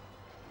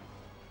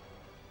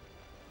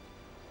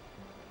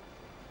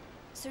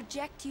 Sir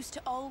Jecht used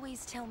to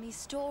always tell me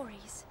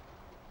stories.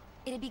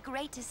 It'd be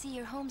great to see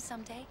your home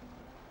someday.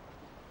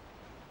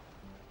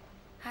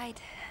 I'd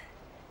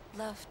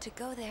love to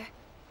go there.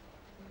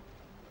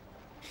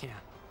 Yeah.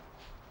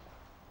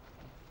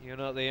 You're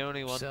not the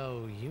only one.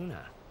 So, Yuna,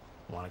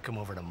 want to come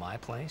over to my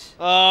place?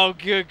 Oh,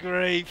 good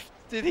grief.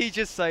 Did he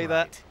just say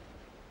that?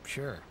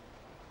 Sure.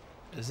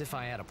 As if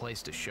I had a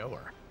place to show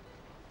her.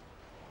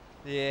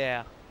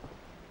 Yeah.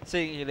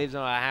 Seeing he lives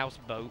on a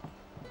houseboat.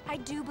 I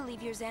do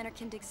believe your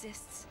Xanarkind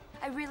exists.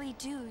 I really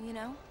do, you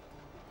know?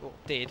 Or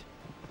did.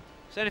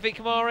 Is there anything,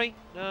 Kamari?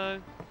 No.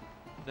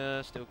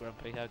 No, still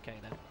grumpy. Okay,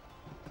 then.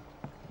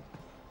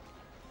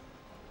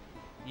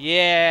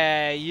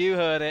 Yeah, you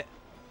heard it.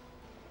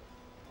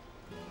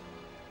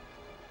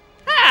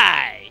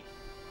 Hi!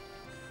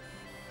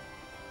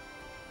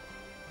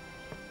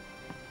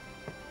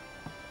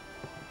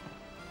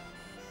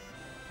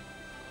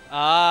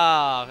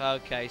 Ah,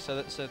 okay.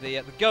 So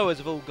the goers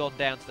have all gone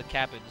down to the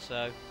cabin.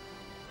 So.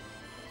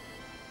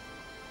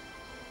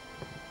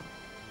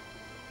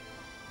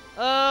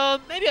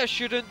 Maybe I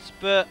shouldn't,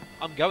 but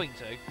I'm going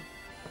to.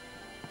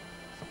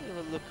 Let's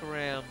have a look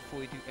around before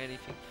we do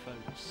anything,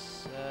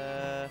 folks.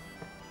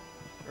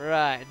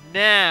 Right,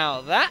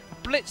 now, that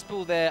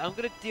blitzball there, I'm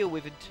going to deal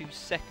with in 2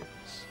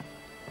 seconds.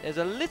 There's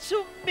a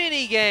little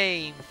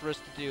mini-game for us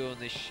to do on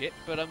this ship,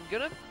 but I'm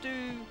going to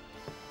do...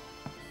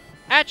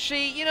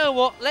 Actually, you know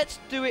what? Let's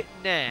do it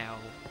now.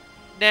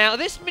 Now,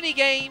 this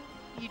mini-game,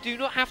 you do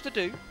not have to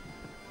do.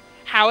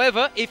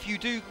 However, if you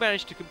do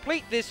manage to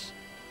complete this,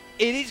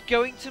 it is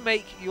going to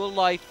make your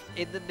life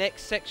in the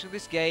next section of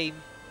this game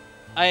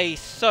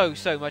so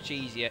much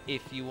easier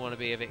if you want to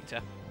be a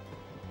victor.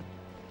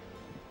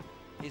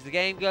 Is the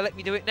game going to let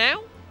me do it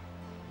now?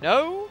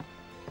 No?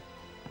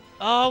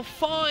 Oh,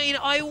 fine.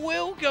 I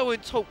will go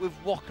and talk with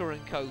Walker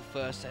and Co.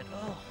 first then.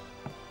 Oh,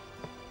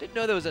 didn't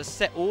know there was a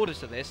set order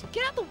to this.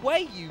 Get out of the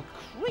way, you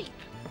creep.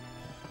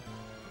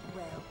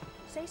 Well,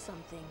 say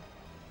something.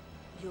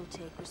 You'll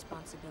take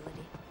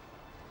responsibility.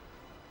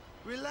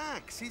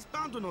 Relax, he's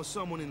bound to know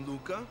someone in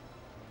Luca.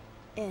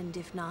 And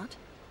if not?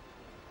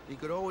 He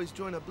could always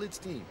join a blitz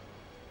team.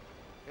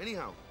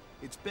 Anyhow,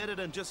 it's better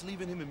than just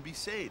leaving him in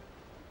Besaid.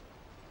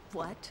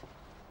 What?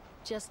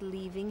 Just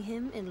leaving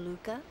him in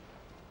Luca?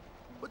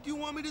 What do you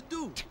want me to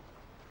do?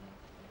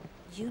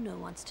 Yuna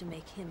wants to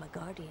make him a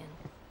guardian.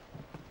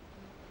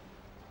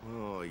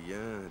 Oh,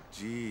 yeah,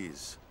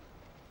 jeez.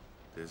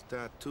 There's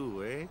that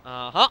too, eh?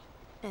 Uh-huh.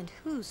 And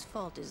whose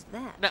fault is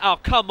that? No, oh,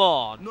 come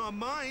on. Not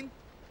mine.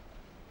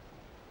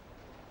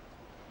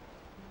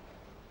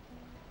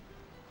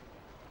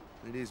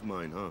 It is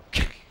mine,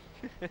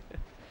 huh?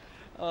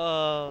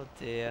 Oh,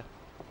 dear.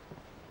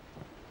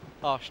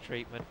 Harsh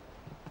treatment.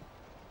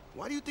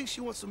 Why do you think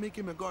she wants to make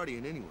him a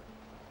guardian anyway?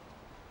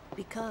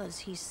 Because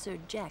he's Sir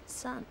Jack's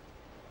son.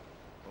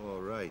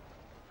 All right.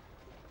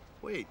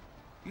 Wait,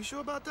 you sure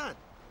about that?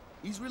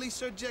 He's really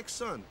Sir Jack's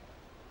son.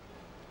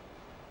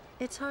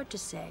 It's hard to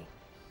say,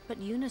 but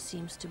Yuna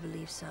seems to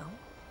believe so.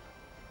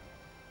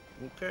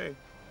 Okay.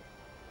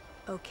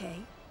 Okay.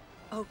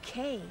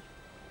 Okay.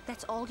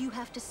 That's all you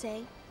have to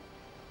say?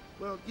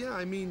 Well, yeah,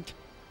 I mean,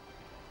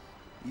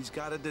 he's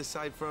got to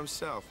decide for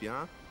himself,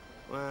 yeah?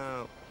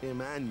 Well,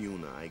 him and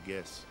Yuna, I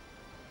guess.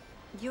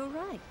 You're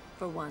right,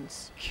 for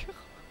once.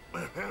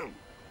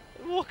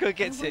 Walker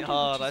gets it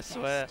hard, I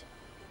swear. Best.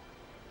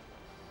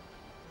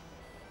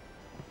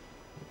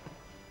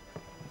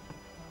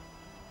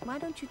 Why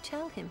don't you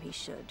tell him he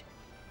should?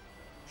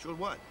 Should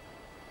what?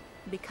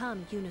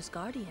 Become Yuna's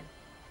guardian.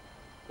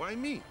 Why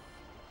me?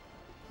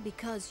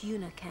 Because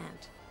Yuna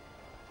can't.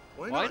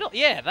 Why not?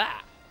 Yeah,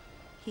 that.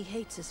 He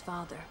hates his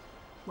father.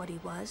 What he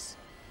was,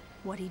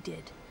 what he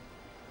did.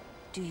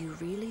 Do you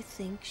really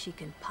think she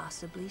can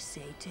possibly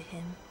say to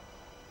him,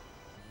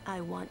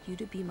 I want you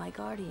to be my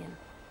guardian,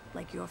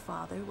 like your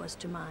father was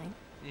to mine?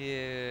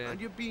 Yeah. And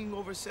you're being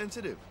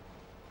oversensitive.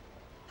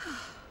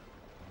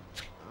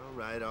 All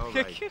right, all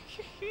right.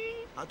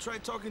 I'll try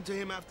talking to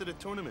him after the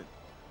tournament.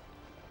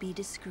 Be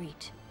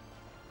discreet.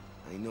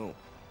 I know.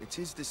 It's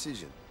his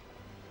decision.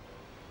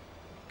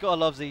 Gotta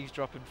love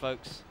eavesdropping,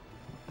 folks.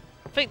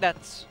 I think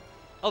that's...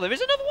 Oh, there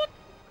is another one?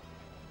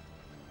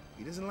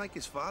 He doesn't like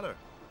his father.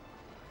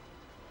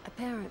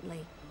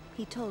 Apparently,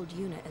 he told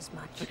Yuna as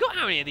much. I forgot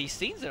how many of these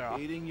scenes there are.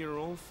 Hating your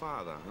own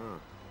father, huh?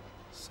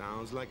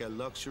 Sounds like a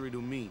luxury to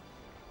me.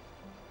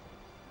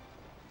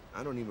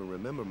 I don't even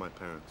remember my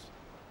parents.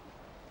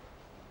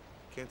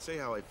 Can't say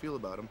how I feel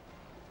about them.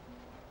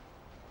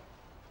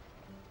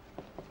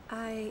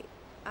 I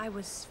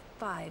was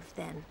 5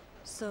 then,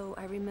 so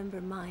I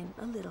remember mine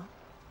a little.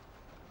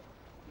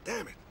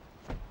 Damn it.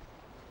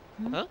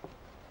 Huh?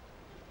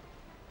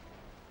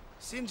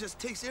 Sin just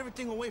takes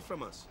everything away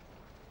from us.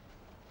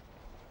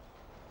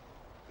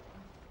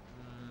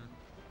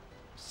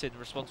 Sid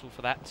responsible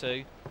for that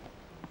too.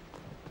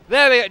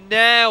 There we go.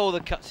 Now all the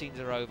cutscenes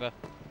are over.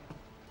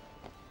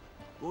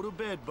 Go to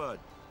bed, bud.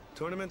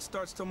 Tournament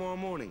starts tomorrow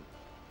morning.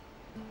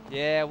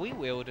 Yeah, we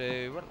will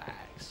do.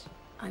 Relax.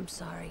 I'm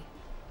sorry.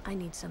 I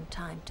need some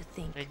time to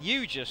think. And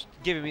you just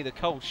giving me the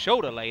cold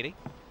shoulder, lady.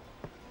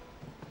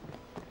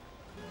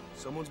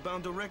 Someone's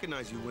bound to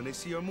recognize you when they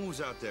see your moves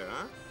out there,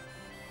 huh?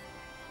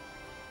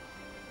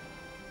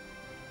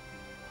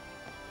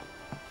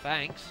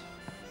 Thanks.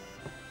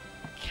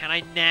 Can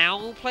I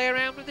now play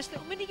around with this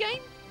little mini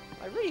game?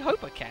 I really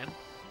hope I can.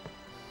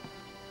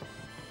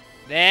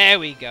 There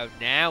we go.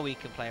 Now we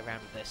can play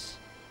around with this.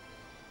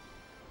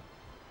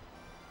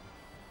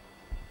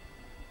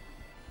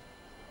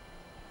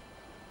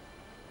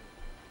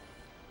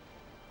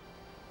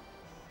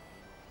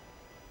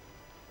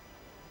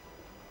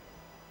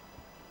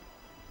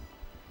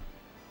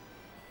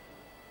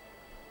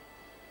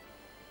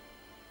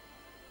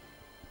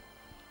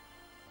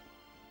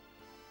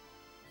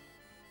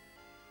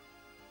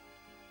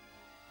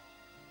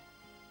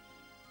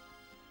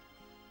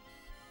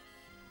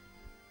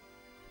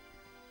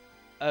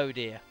 Oh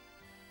dear.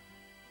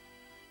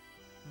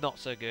 Not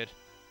so good.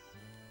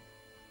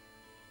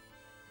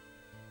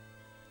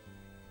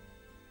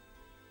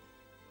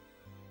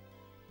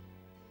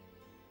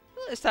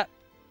 What is that?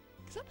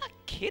 Is that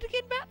kid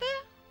again back there?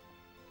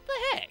 What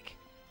the heck?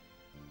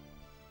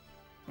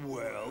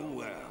 Well,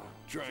 well.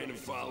 Trying to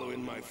follow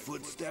in my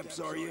footsteps,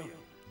 are you?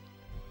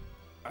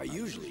 I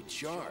usually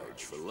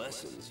charge for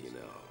lessons, you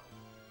know.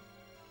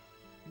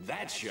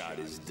 That shot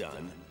is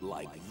done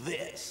like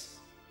this.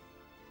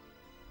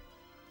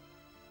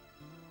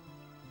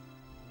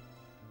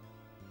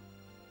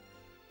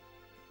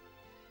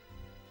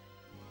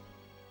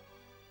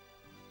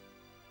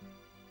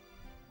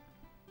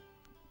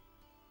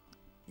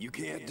 You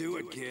can't do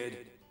it,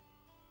 kid.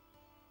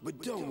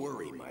 But don't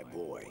worry, my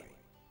boy.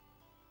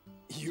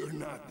 You're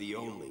not the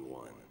only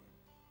one.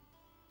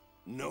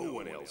 No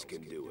one else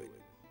can do it.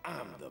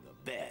 I'm the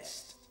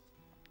best.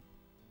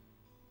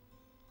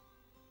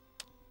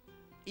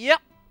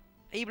 Yep.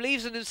 He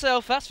believes in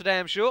himself, that's for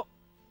damn sure.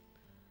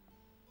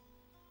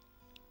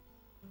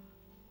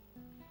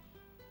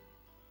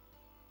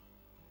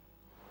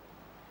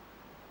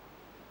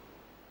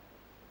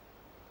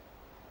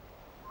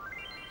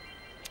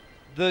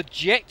 The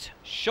Jet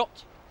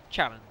Shot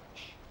Challenge.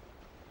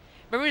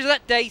 Memories of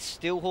that day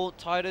still haunt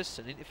Titus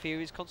and interfere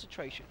with his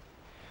concentration.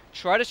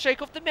 Try to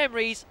shake off the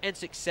memories and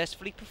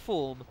successfully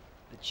perform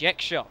the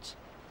Jet Shot.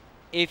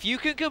 If you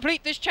can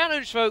complete this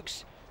challenge,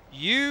 folks,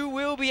 you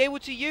will be able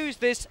to use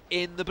this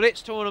in the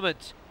Blitz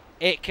tournament.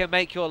 it can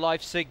make your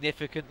life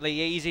significantly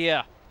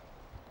easier.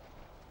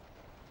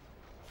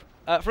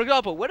 For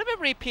example, when a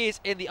memory appears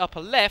in the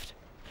upper left,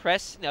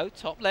 press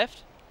top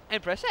left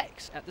and press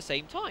X at the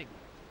same time.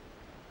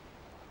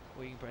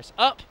 Or you can press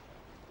up,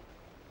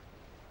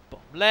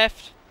 bottom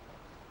left,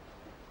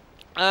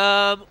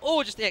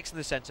 or just the X in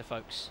the center,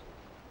 folks.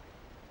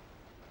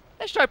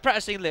 Let's try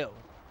practicing a little.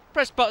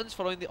 Press buttons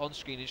following the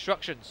on-screen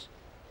instructions.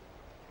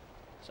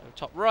 So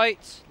top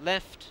right,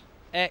 left,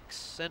 X,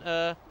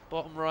 center,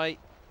 bottom right.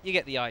 You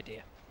get the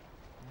idea.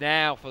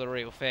 Now for the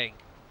real thing.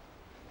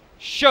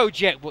 Show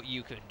Jet what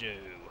you can do.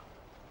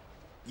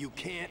 You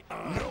can't.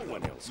 No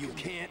one else. You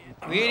can't.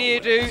 What you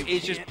need to do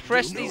is just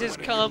press these as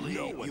come.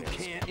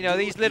 You know,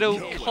 these little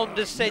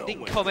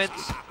condescending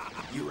comments.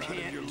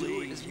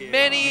 As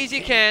many as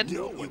you can.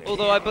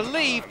 Although I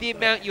believe the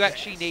amount you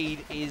actually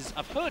need is,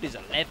 I've heard, is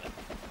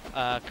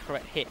 11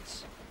 correct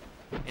hits.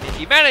 And if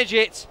you manage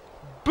it,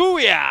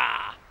 booyah!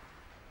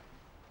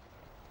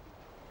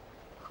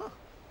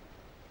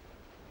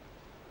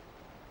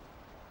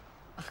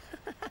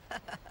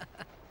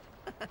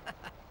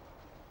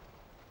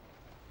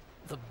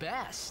 The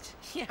best?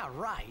 Yeah,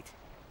 right.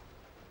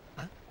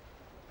 Huh?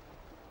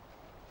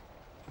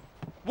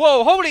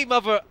 Whoa, holy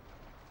mother!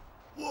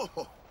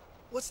 Whoa,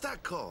 what's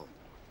that called?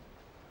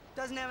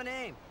 Doesn't have a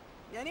name.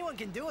 Anyone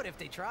can do it if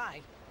they try.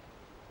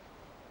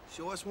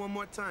 Show us one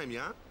more time,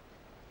 yeah?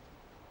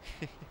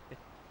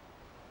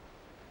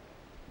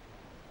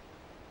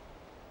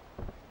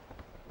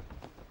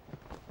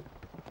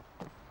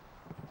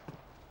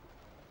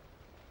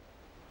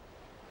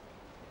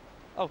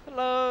 Oh,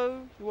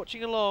 hello. You're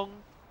watching along.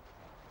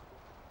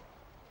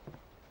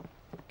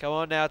 Come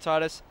on now,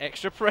 Titus.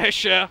 Extra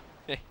pressure.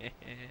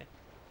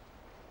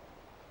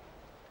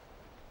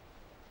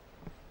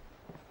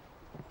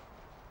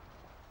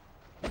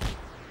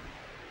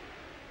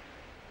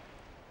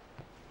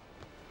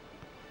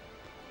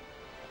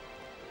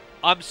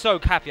 I'm so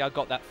happy I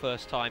got that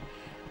first time.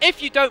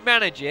 If you don't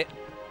manage it,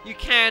 you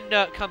can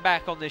come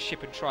back on this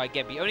ship and try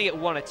again, but you only get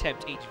one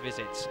attempt each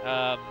visit.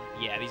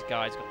 Yeah, these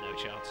guys got no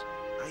chance.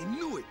 I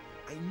knew it.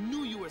 I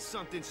knew you were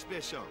something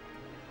special.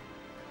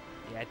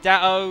 Yeah,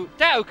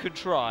 Datto can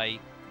try,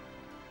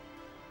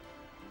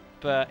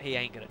 but he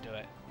ain't gonna do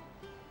it.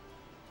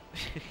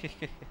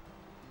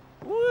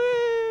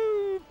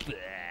 Woo!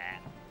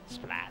 Blah.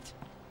 Splat.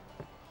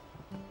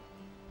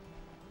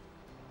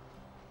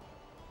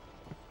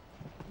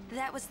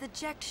 That was the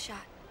eject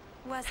shot,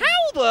 wasn't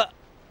How the?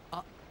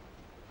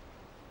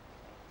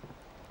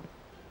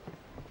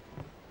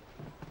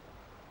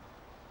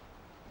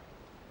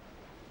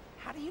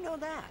 How do you know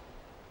that?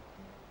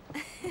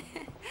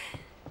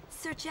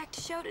 Sir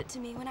Jekt showed it to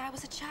me when I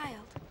was a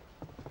child.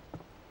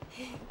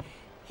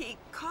 He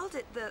called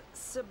it the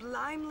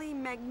Sublimely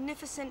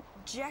Magnificent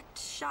Jekt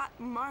Shot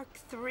Mark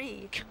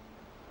III.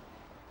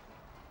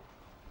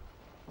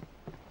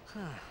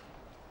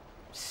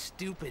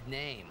 Stupid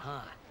name,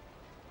 huh?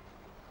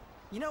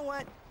 You know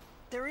what?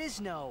 There is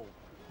no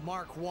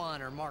Mark I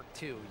or Mark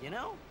II, you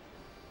know?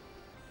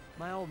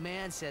 My old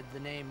man said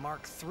the name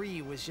Mark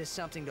III was just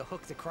something to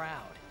hook the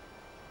crowd.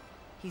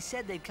 He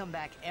said they'd come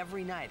back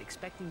every night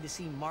expecting to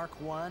see Mark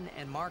I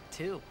and Mark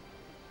II.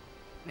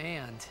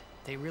 And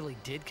they really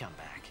did come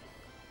back.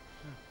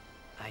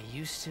 I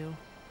used to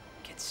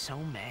get so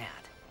mad.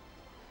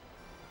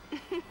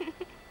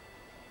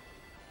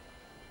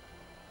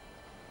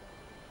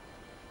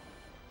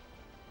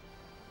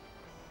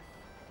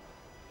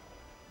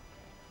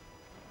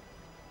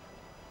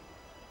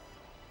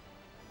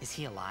 Is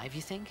he alive,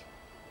 you think?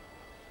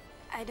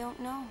 I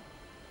don't know.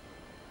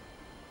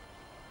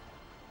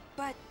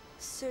 But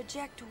Sir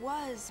Jekt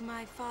was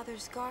my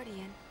father's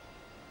guardian.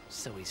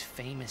 So he's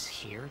famous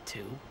here,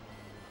 too?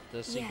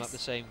 Does seem like Yes. the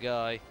same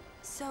guy.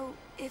 So,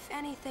 if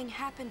anything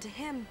happened to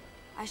him,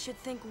 I should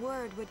think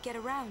word would get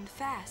around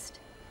fast.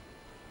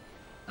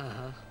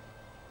 Uh-huh.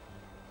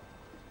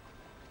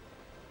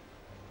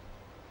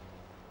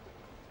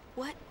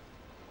 What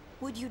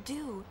would you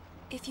do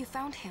if you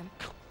found him?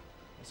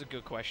 That's a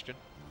good question.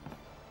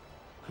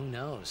 Who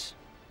knows?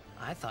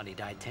 I thought he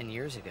died 10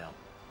 years ago.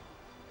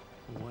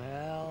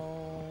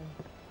 Well...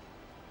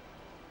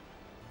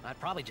 I'd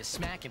probably just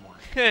smack him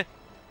one.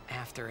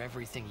 After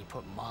everything he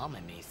put Mom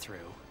and me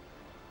through.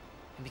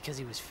 And because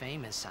he was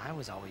famous, I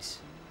was always...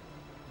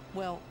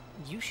 Well,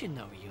 you should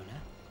know,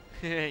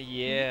 Yuna.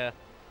 Yeah.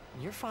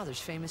 Your father's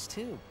famous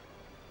too.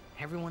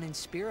 Everyone in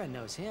Spira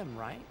knows him,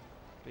 right?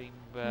 Being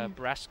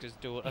Braska's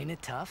daughter. Ain't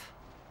it tough?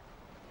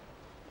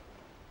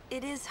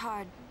 It is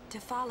hard to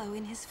follow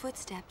in his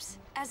footsteps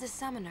as a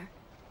summoner.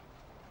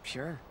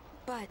 Sure.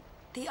 But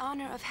the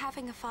honor of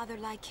having a father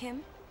like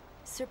him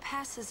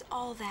surpasses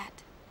all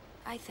that,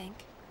 I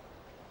think.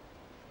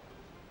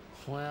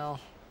 Well,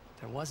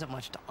 there wasn't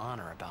much to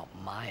honor about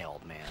my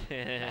old man,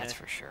 that's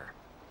for sure.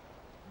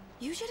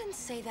 You shouldn't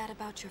say that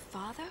about your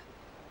father.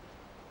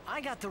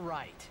 I got the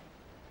right.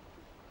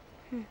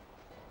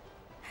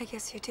 I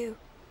guess you do.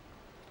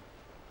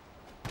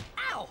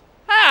 Ow!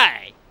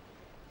 Hey!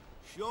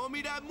 Show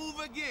me that move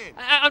again.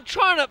 I'm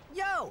trying to...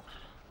 Yo!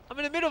 I'm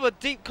in the middle of a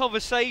deep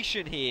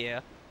conversation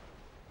here.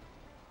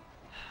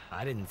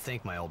 I didn't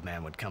think my old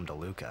man would come to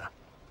Luca.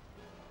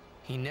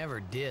 He never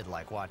did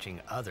like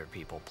watching other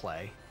people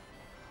play.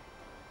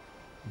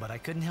 But I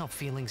couldn't help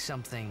feeling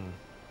something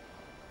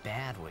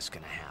bad was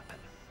gonna happen.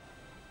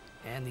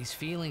 And these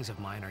feelings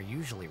of mine are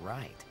usually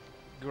right.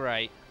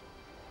 Great.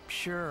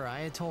 Sure,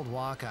 I had told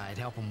Waka I'd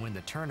help him win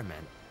the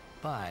tournament,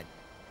 but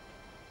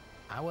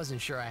I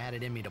wasn't sure I had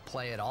it in me to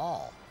play at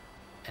all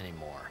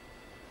anymore.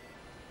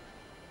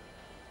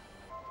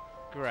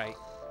 Great.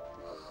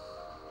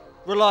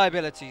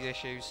 Reliability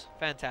issues.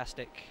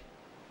 Fantastic.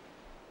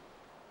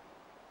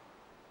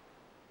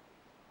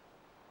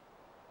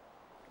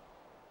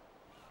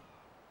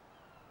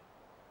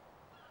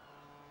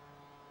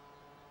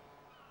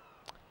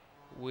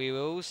 We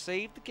will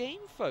save the game,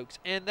 folks.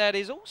 And that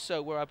is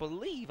also where I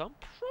believe I'm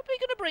probably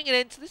going to bring an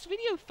end to this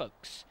video,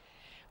 folks.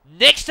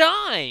 Next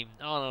time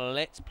on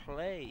Let's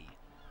Play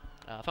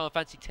Final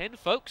Fantasy X,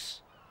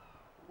 folks,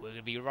 we're going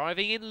to be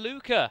arriving in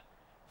Lucca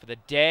for the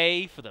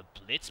day for the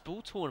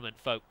Blitzball tournament,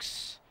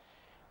 folks.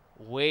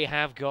 We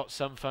have got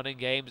some fun and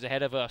games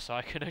ahead of us,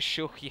 I can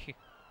assure you.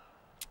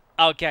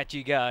 I'll catch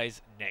you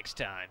guys next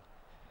time.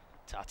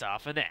 Ta-ta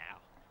for now.